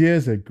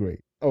ideas are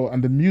great. Oh,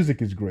 and the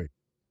music is great.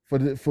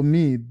 For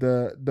me,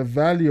 the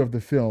value of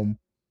the film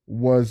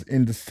was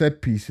in the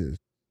set pieces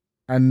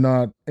and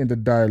not in the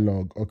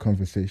dialogue or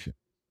conversation.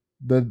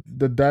 The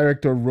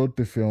director wrote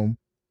the film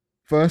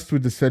first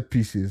with the set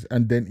pieces,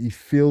 and then he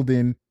filled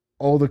in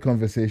all the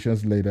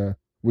conversations later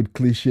with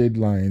cliched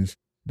lines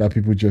that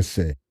people just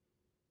say.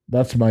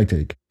 That's my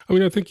take. I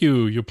mean, I think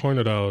you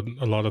pointed out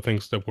a lot of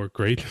things that were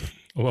great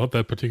about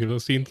that particular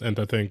scene, and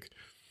I think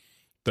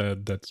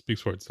that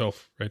speaks for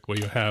itself, right? Where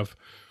you have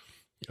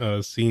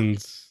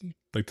scenes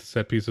like the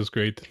set piece is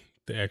great,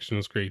 the action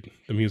is great,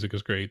 the music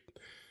is great.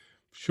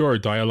 Sure,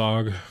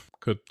 dialogue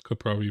could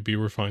probably be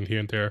refined here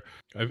and there.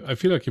 I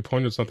feel like you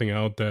pointed something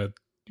out that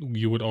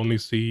you would only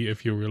see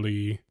if you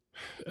really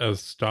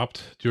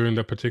stopped during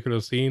that particular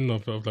scene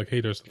of like,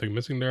 hey, there's something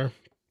missing there.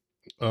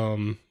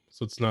 So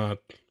it's not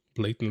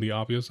blatantly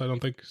obvious, I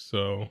don't think.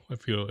 So I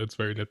feel it's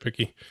very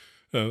nitpicky.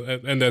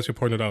 And as you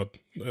pointed out,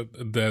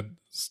 that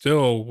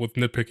still with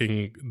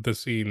nitpicking the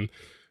scene,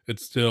 it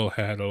still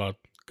had a lot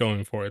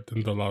going for it,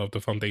 and a lot of the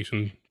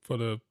foundation for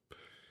the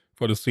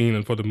scene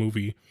and for the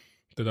movie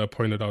that I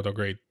pointed out are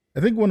great.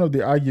 I think one of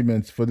the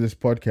arguments for this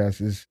podcast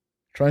is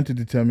trying to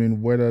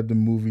determine whether the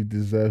movie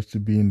deserves to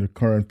be in the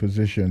current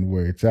position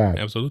where it's at.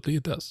 Absolutely,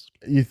 it does.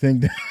 You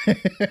think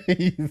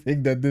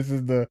that this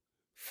is the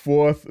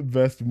fourth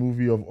best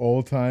movie of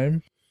all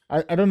time?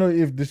 I don't know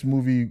if this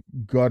movie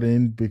got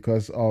in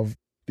because of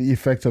the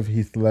effects of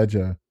Heath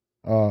Ledger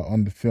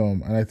on the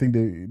film, and I think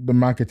the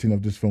marketing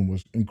of this film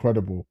was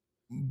incredible.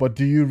 But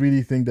do you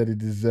really think that it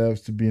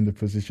deserves to be in the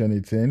position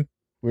it's in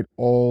with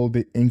all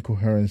the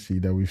incoherency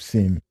that we've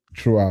seen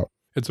throughout?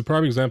 It's a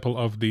prime example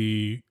of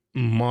the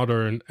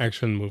modern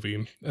action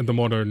movie and the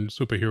modern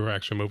superhero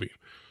action movie.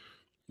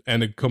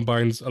 And it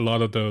combines a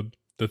lot of the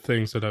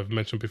things that I've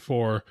mentioned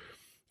before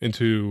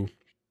into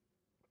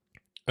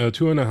a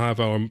 2.5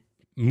 hour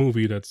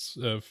movie that's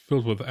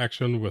filled with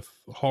action, with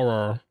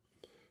horror,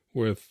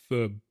 with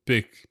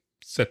big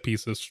set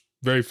pieces,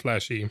 very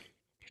flashy,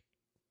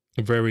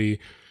 very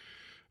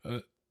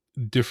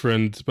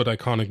different but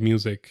iconic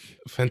music,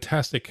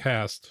 fantastic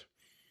cast.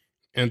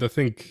 And I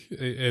think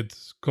it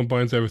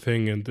combines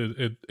everything, and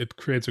it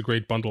creates a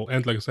great bundle.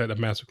 And like I said, a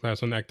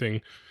masterclass in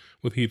acting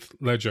with Heath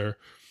Ledger.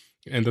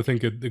 And I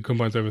think it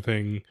combines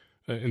everything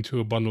into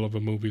a bundle of a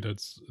movie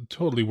that's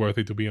totally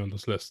worthy to be on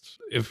this list.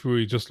 If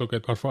we just look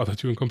at Godfather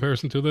 2 in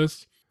comparison to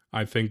this,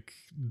 I think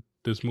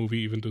this movie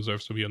even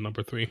deserves to be a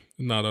number 3,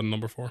 not a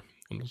number 4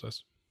 on this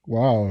list.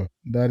 Wow,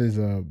 that is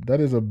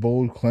a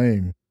bold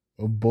claim.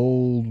 A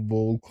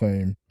bold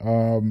claim.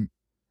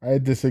 I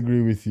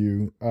disagree with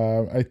you.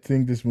 I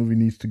think this movie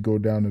needs to go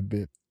down a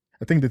bit.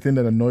 I think the thing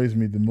that annoys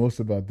me the most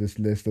about this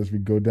list as we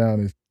go down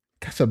is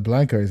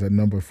Casablanca is at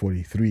number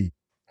 43.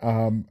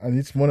 And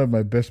it's one of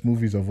my best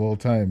movies of all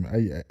time.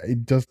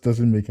 It just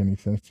doesn't make any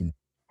sense to me.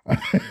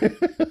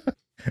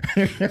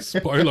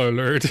 Spoiler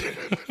alert.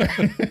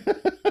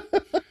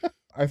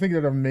 I think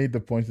that I've made the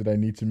points that I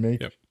need to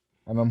make. Yep.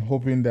 And I'm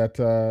hoping that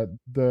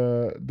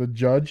the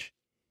judge,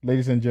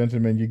 ladies and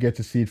gentlemen, you get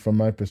to see it from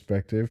my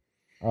perspective.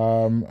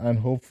 And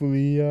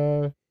hopefully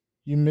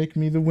you make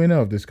me the winner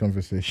of this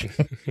conversation.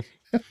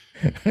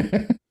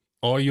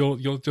 Or you'll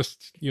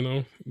just,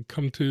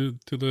 come to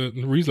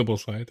the reasonable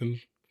side and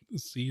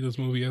see this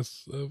movie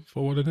as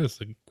for what it is,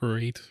 a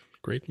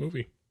great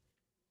movie.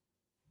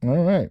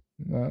 All right.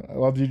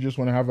 Well, do you just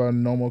want to have a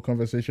normal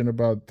conversation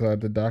about The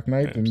Dark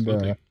Knight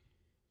and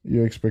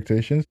your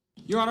expectations?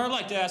 Your Honor, I'd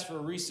like to ask for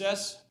a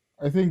recess.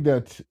 I think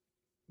that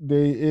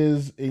there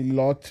is a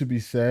lot to be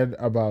said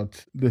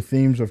about the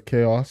themes of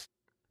chaos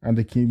and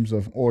the themes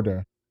of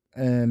order.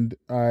 And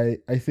I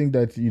think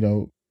that,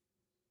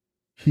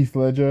 Heath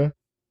Ledger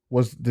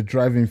was the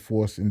driving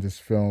force in this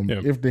film.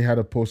 Yep. If they had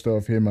a poster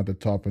of him at the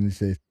top and he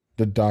says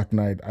The Dark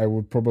Knight, I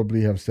would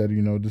probably have said,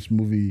 this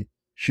movie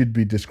should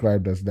be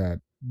described as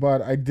that.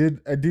 But I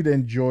did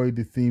enjoy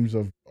the themes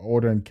of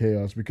order and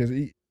chaos, because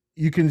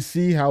you can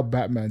see how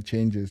Batman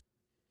changes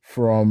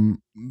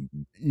from,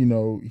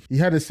 he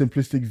had a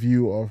simplistic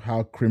view of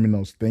how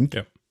criminals think.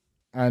 Yep.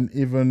 And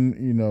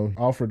even,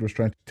 Alfred was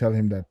trying to tell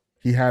him that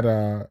he had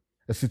a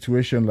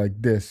situation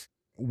like this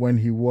when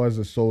he was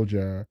a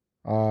soldier,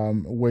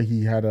 where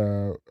he had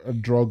a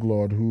drug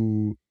lord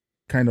who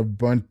kind of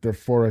burnt the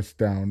forest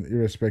down,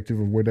 irrespective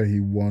of whether he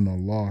won or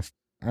lost.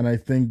 And I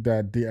think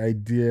that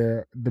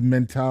the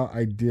mental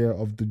idea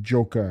of the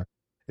Joker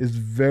is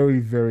very,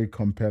 very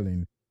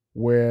compelling,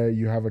 where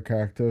you have a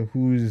character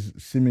who's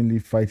seemingly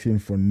fighting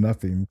for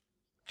nothing,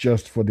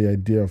 just for the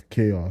idea of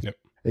chaos. Yep.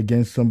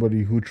 Against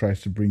somebody who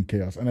tries to bring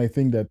chaos. And I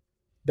think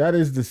that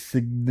is the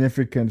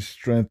significant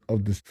strength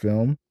of this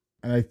film.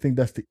 And I think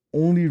that's the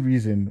only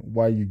reason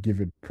why you give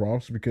it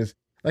props, because,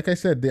 like I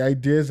said, the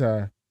ideas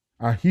are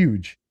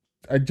huge.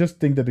 I just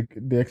think that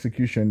the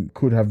execution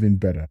could have been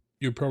better.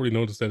 You probably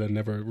noticed that I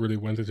never really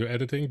went into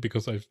editing,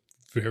 because I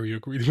very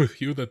agreed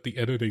with you that the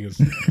editing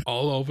is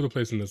all over the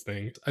place in this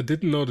thing. I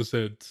didn't notice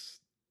it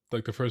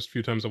like the first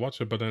few times I watched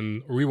it, but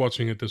then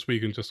rewatching it this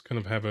week and just kind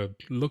of have a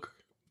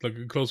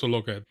closer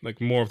look at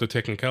like more of the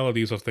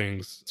technicalities of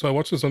things. So I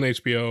watched this on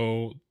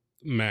HBO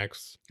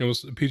Max. It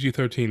was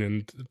PG-13,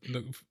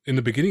 and in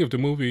the beginning of the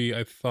movie,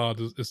 I thought,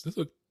 is this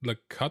a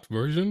cut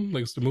version?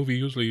 Like, is the movie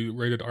usually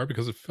rated R?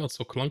 Because it felt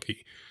so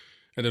clunky,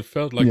 and it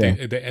felt like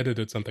they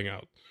edited something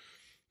out.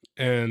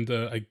 And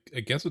I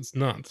guess it's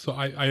not. So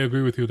I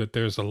agree with you that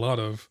there's a lot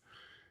of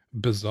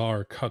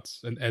bizarre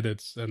cuts and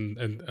edits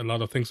and a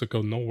lot of things that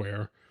go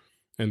nowhere.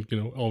 and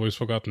always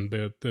forgotten.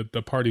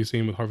 The party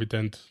scene with Harvey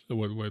Dent,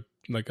 where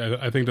like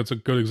I think that's a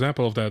good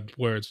example of that,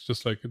 where it's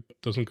just like it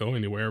doesn't go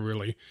anywhere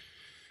really.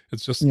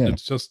 It's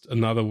just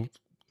another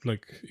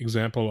like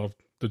example of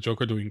the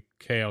Joker doing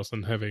chaos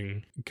and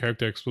having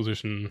character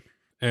exposition.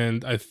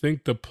 And I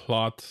think the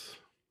plot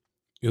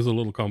is a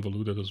little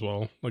convoluted as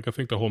well. Like I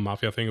think the whole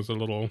mafia thing is a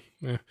little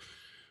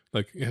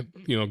like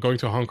going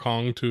to Hong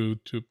Kong to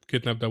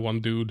kidnap that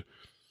one dude.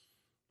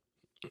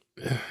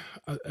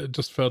 I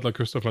just felt like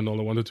Christopher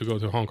Nolan wanted to go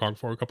to Hong Kong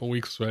for a couple of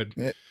weeks, right?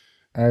 Yeah,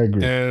 I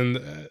agree.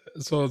 And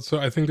so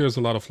I think there's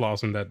a lot of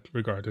flaws in that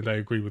regard, and I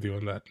agree with you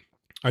on that.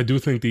 I do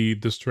think the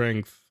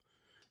strength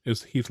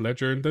is Heath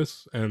Ledger in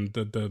this, and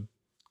the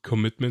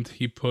commitment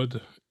he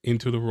put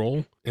into the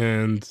role,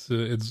 and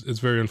it's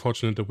very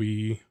unfortunate that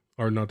we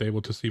are not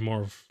able to see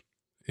more of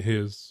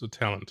his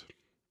talent.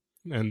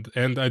 And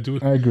I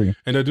agree.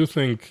 And I do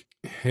think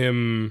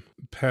him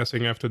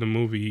passing after the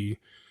movie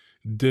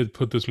did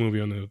put this movie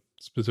on a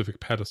specific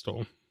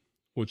pedestal,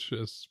 which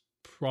is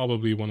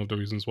probably one of the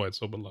reasons why it's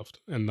so beloved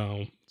and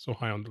now so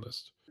high on the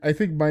list. I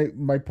think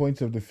my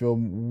points of the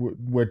film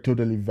were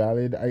totally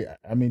valid.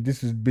 I mean,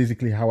 this is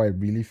basically how I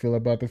really feel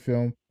about the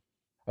film.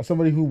 As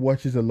somebody who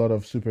watches a lot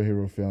of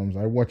superhero films,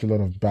 I watch a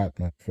lot of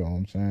Batman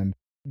films, and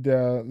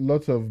there are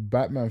lots of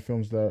Batman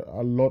films that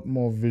are a lot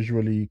more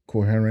visually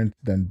coherent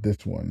than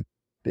this one.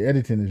 The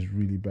editing is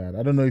really bad.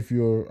 I don't know if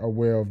you're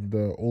aware of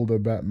the older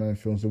Batman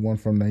films, the one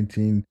from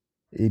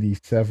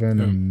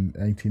 1987 and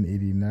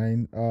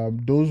 1989.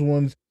 Those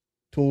ones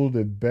told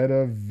a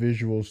better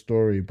visual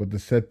story, but the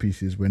set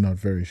pieces were not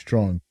very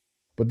strong.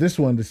 But this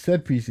one, the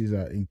set pieces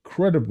are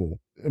incredible.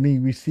 I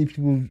mean, we see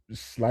people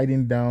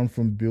sliding down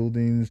from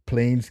buildings,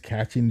 planes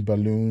catching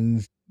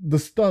balloons. The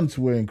stunts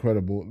were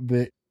incredible.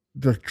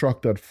 The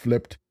truck that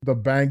flipped, the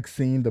bank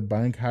scene, the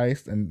bank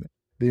heist, and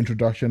the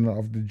introduction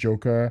of the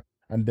Joker,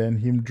 and then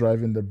him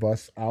driving the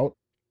bus out.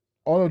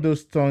 All of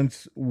those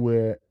stunts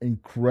were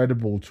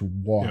incredible to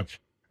watch.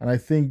 Yep. And I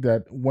think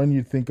that when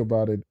you think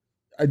about it,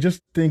 I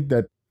just think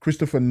that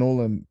Christopher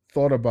Nolan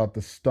thought about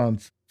the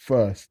stunts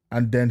first,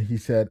 and then he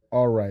said,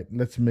 all right,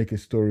 let's make a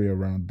story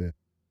around it.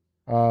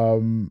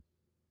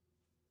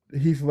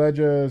 Heath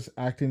Ledger's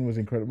acting was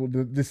incredible.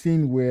 The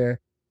scene where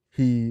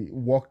he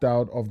walked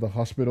out of the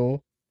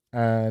hospital,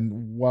 and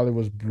while it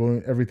was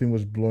everything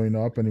was blowing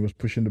up, and he was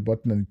pushing the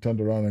button, and he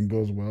turned around and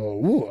goes,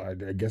 well, ooh,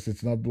 I guess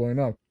it's not blowing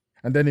up.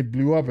 And then it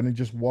blew up, and he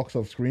just walks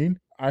off screen.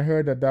 I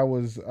heard that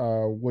was,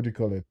 what do you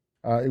call it?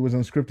 It was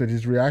unscripted.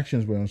 His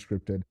reactions were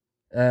unscripted.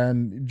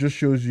 And it just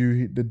shows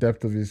you the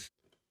depth of his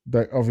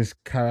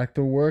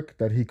character work,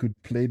 that he could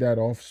play that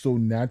off so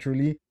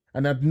naturally.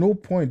 And at no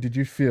point did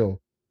you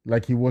feel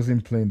like he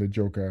wasn't playing the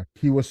Joker.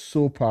 He was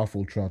so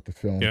powerful throughout the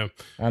film. Yeah.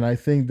 And I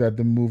think that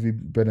the movie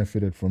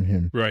benefited from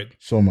him. Right.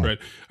 So much. Right.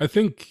 I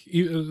think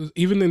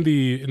even in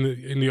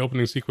the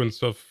opening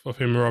sequence of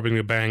him robbing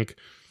a bank,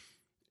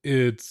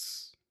 it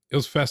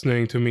was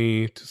fascinating to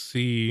me to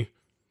see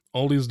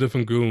all these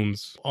different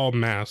goons, all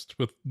masked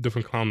with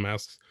different clown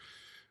masks.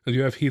 And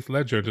you have Heath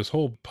Ledger. This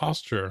whole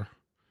posture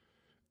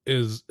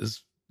is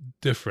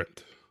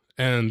different,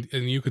 and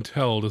you can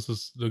tell this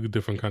is a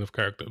different kind of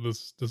character.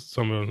 This is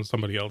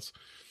somebody else,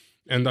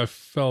 and I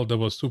felt that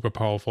was super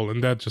powerful,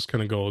 and that just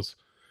kind of goes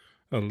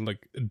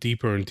like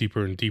deeper and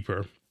deeper and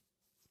deeper,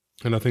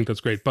 and I think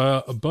that's great.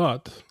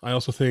 But I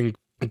also think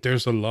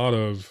there's a lot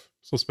of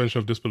suspension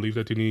of disbelief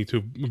that you need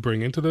to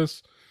bring into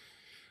this,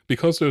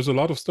 because there's a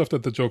lot of stuff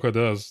that the Joker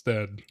does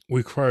that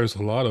requires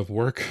a lot of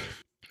work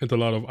and a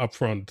lot of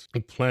upfront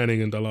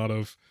planning and a lot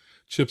of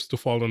chips to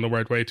fall in the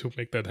right way to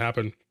make that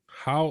happen.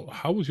 How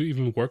would you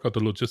even work out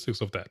the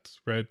logistics of that,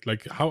 right?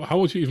 Like how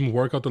would you even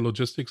work out the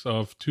logistics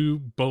of two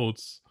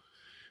boats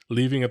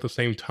leaving at the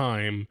same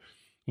time,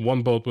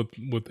 one boat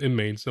with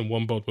inmates and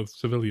one boat with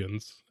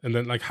civilians, and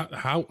then like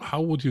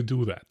how would you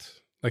do that?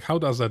 Like how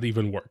does that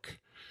even work,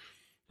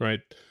 right?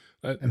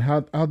 And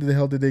how the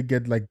hell did they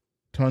get like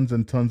tons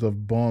and tons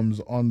of bombs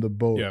on the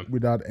boat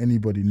without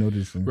anybody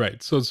noticing?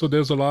 Right. So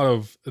there's a lot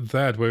of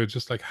that where it's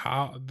just like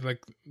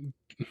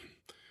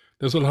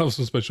there's a lot of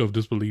suspension of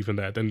disbelief in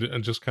that,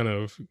 and just kind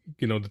of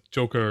the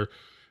Joker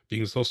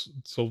being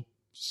so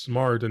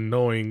smart and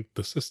knowing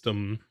the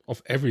system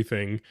of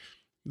everything,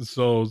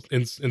 so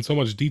in so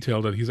much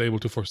detail that he's able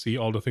to foresee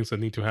all the things that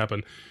need to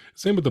happen.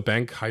 Same with the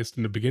bank heist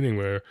in the beginning,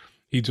 where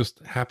he just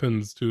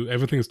happens to,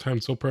 everything is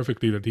timed so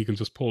perfectly that he can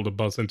just pull the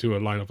bus into a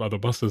line of other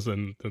buses,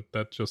 and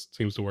that just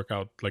seems to work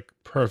out like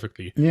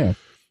perfectly. Yeah.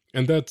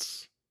 And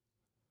that's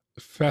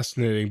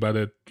fascinating,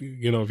 but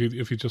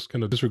if you just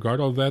kind of disregard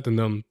all that and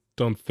then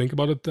don't think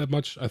about it that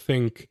much, I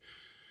think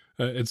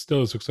it's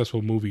still a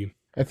successful movie.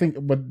 I think,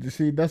 but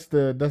see, that's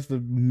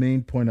the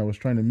main point I was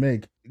trying to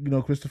make.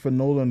 Christopher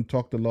Nolan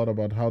talked a lot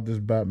about how this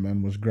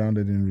Batman was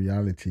grounded in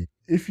reality.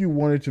 If you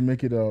wanted to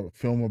make it a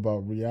film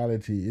about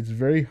reality, it's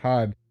very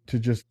hard to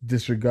just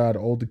disregard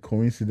all the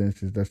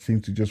coincidences that seem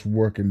to just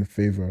work in the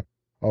favor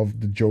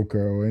of the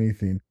Joker or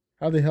anything.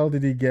 How the hell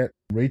did he get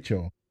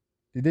Rachel?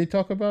 Did they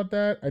talk about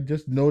that? I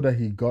just know that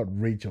he got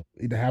Rachel.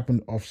 It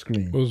happened off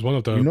screen. It was one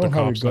of the, You know the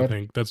how cops, it got- I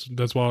think.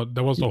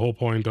 That was the whole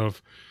point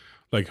of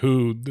like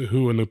who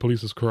in the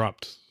police is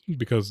corrupt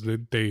because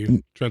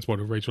they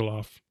transported Rachel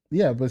off.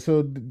 Yeah, but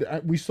so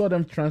we saw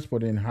them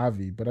transporting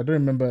Harvey, but I don't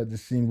remember the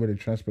scene where they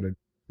transported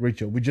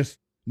Rachel. We just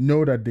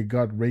know that they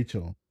got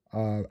Rachel.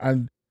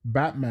 And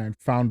Batman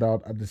found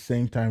out at the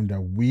same time that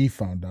we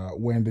found out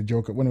when he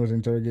was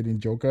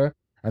interrogating Joker,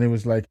 and he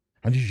was like,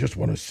 "And you just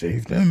want to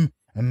save them?"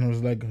 And I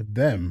was like,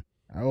 "Them?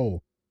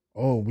 Oh,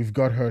 we've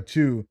got her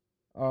too."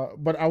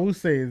 But I will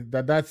say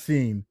that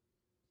scene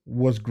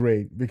was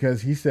great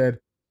because the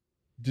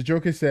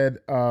Joker said,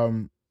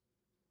 the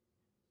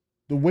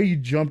way you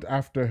jumped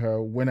after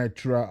her when I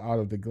threw her out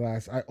of the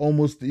glass, I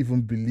almost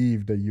even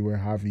believed that you were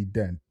Harvey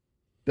Dent.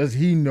 Does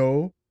he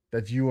know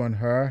that you and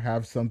her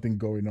have something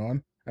going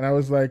on? And I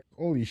was like,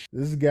 holy shit,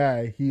 this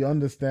guy, he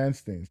understands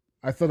things.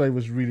 I thought it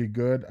was really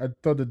good. I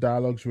thought the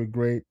dialogues were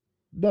great.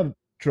 Not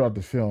throughout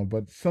the film,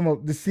 but some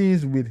of the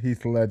scenes with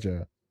Heath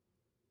Ledger,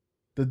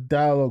 the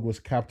dialogue was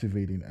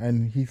captivating,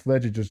 and Heath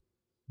Ledger just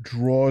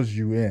draws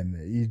you in.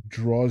 He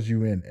draws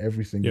you in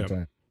every single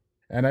time.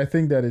 And I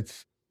think that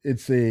it's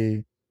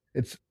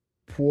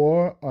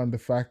poor on the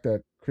fact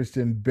that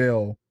Christian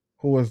Bale,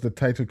 who was the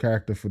title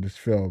character for this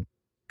film,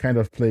 kind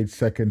of played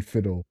second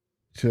fiddle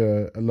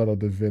to a lot of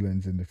the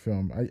villains in the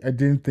film. I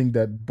didn't think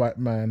that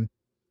Batman,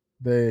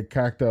 the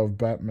character of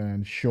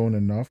Batman, shone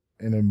enough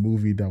in a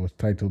movie that was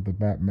titled The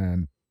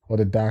Batman or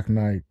The Dark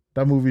Knight.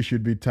 That movie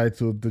should be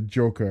titled The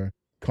Joker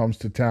Comes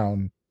to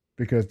Town,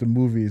 because the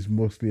movie is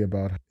mostly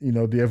about,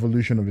 the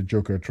evolution of the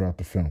Joker throughout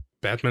the film.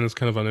 Batman is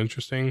kind of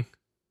uninteresting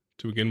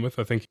to begin with.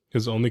 I think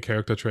his only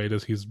character trait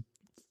is he's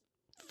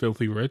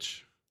filthy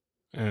rich,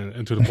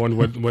 and to the point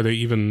where they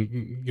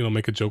even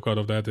make a joke out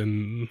of that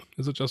in,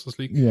 is it Justice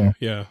League? Yeah.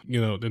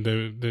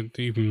 They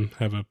even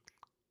have a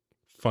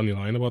funny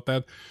line about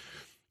that,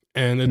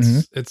 and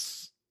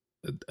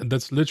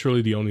that's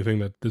literally the only thing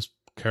that this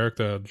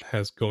character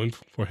has going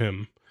for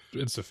him.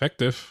 It's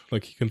effective.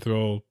 Like, he can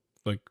throw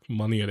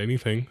money at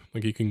anything.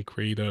 Like, he can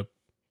create a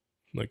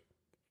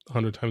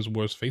 100 times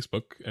worse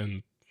Facebook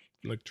and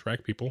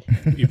track people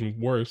even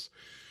worse.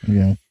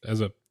 Yeah.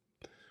 As a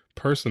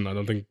person, I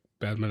don't think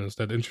Batman is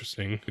that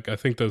interesting. I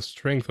think the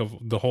strength of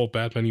the whole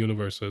Batman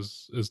universe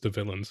is the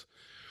villains,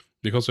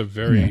 because they're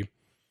very,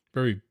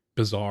 very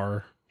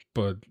bizarre,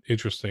 but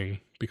interesting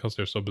because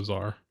they're so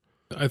bizarre.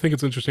 I think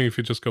it's interesting if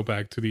you just go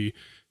back to the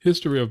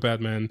history of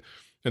Batman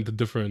and the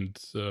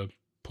different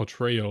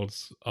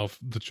portrayals of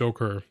the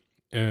Joker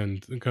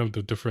and kind of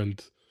the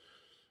different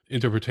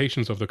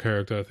interpretations of the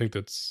character. I think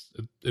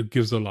it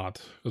gives a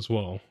lot as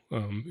well.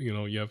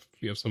 You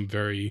have some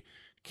very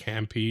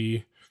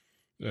campy,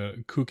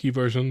 kooky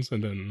versions,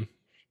 and then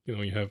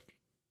you have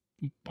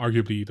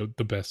arguably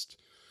the best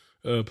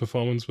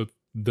performance with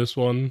this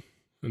one,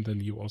 and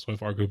then you also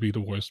have arguably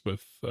the worst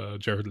with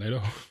Jared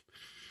Leto.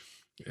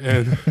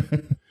 And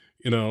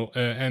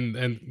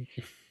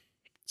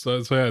so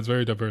yeah, it's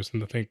very diverse,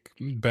 and I think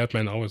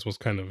Batman always was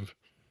kind of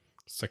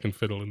second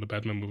fiddle in the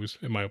Batman movies,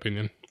 in my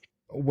opinion.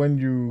 When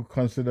you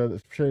consider,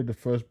 especially the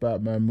first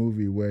Batman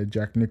movie where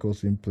Jack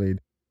Nicholson played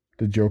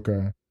the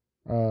Joker,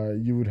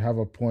 you would have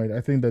a point. I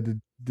think that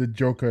the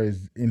Joker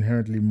is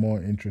inherently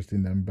more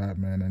interesting than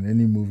Batman, and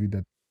any movie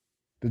that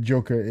the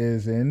Joker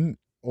is in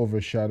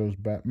overshadows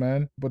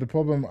Batman. But the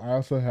problem I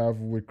also have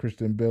with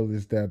Christian Bale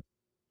is that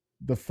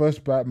the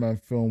first Batman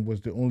film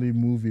was the only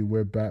movie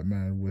where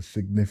Batman was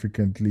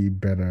significantly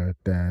better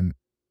than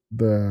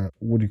the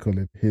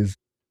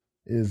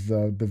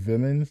the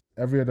villains.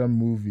 Every other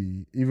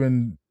movie,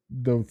 even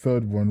the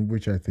third one,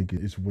 which I think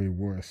is way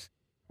worse.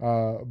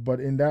 But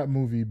in that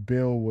movie,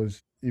 Bale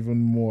was even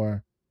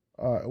more,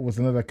 was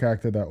another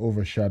character that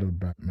overshadowed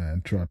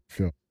Batman throughout the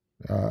film.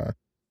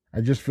 I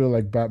just feel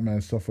like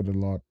Batman suffered a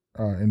lot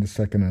in the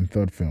second and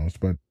third films,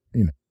 but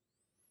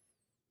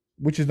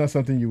which is not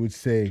something you would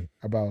say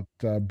about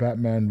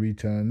Batman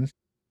Returns,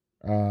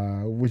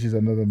 which is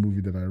another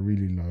movie that I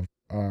really love.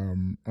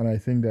 And I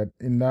think that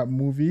in that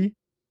movie,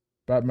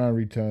 Batman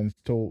Returns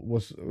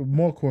was a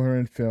more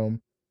coherent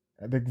film.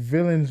 The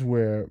villains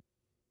were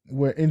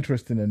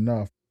interesting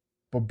enough,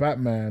 but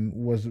Batman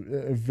was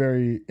a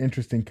very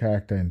interesting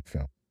character in the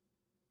film.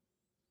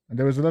 And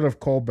there was a lot of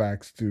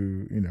callbacks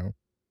to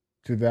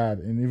that.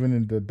 And even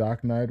in The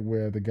Dark Knight,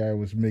 where the guy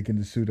was making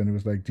the suit and it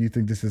was like, do you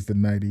think this is the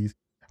 90s?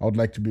 I would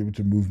like to be able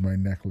to move my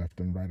neck left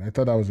and right. I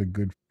thought that was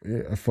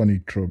a funny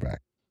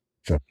throwback.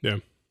 So yeah.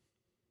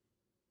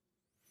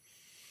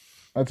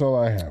 That's all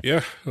I have.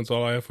 Yeah, that's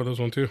all I have for this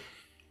one too.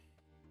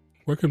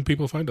 Where can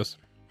people find us?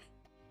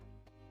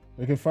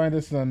 You can find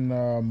us on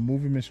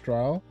Movie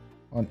Mistral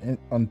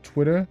on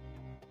Twitter,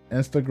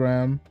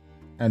 Instagram,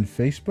 and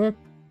Facebook,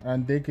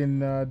 and they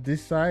can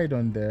decide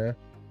on there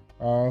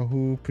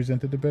who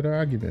presented the better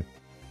argument.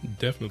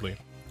 Definitely.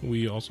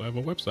 We also have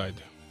a website,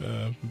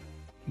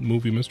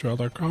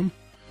 moviemistral.com,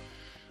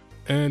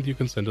 and you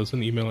can send us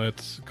an email at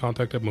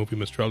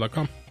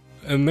contact@moviemistral.com.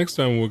 And next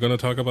time we're going to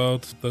talk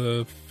about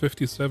the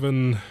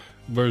 57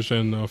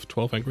 version of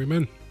 12 Angry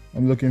Men.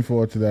 I'm looking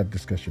forward to that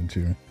discussion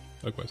too.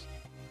 Likewise.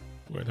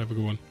 All right, have a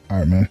good one. All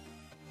right, man.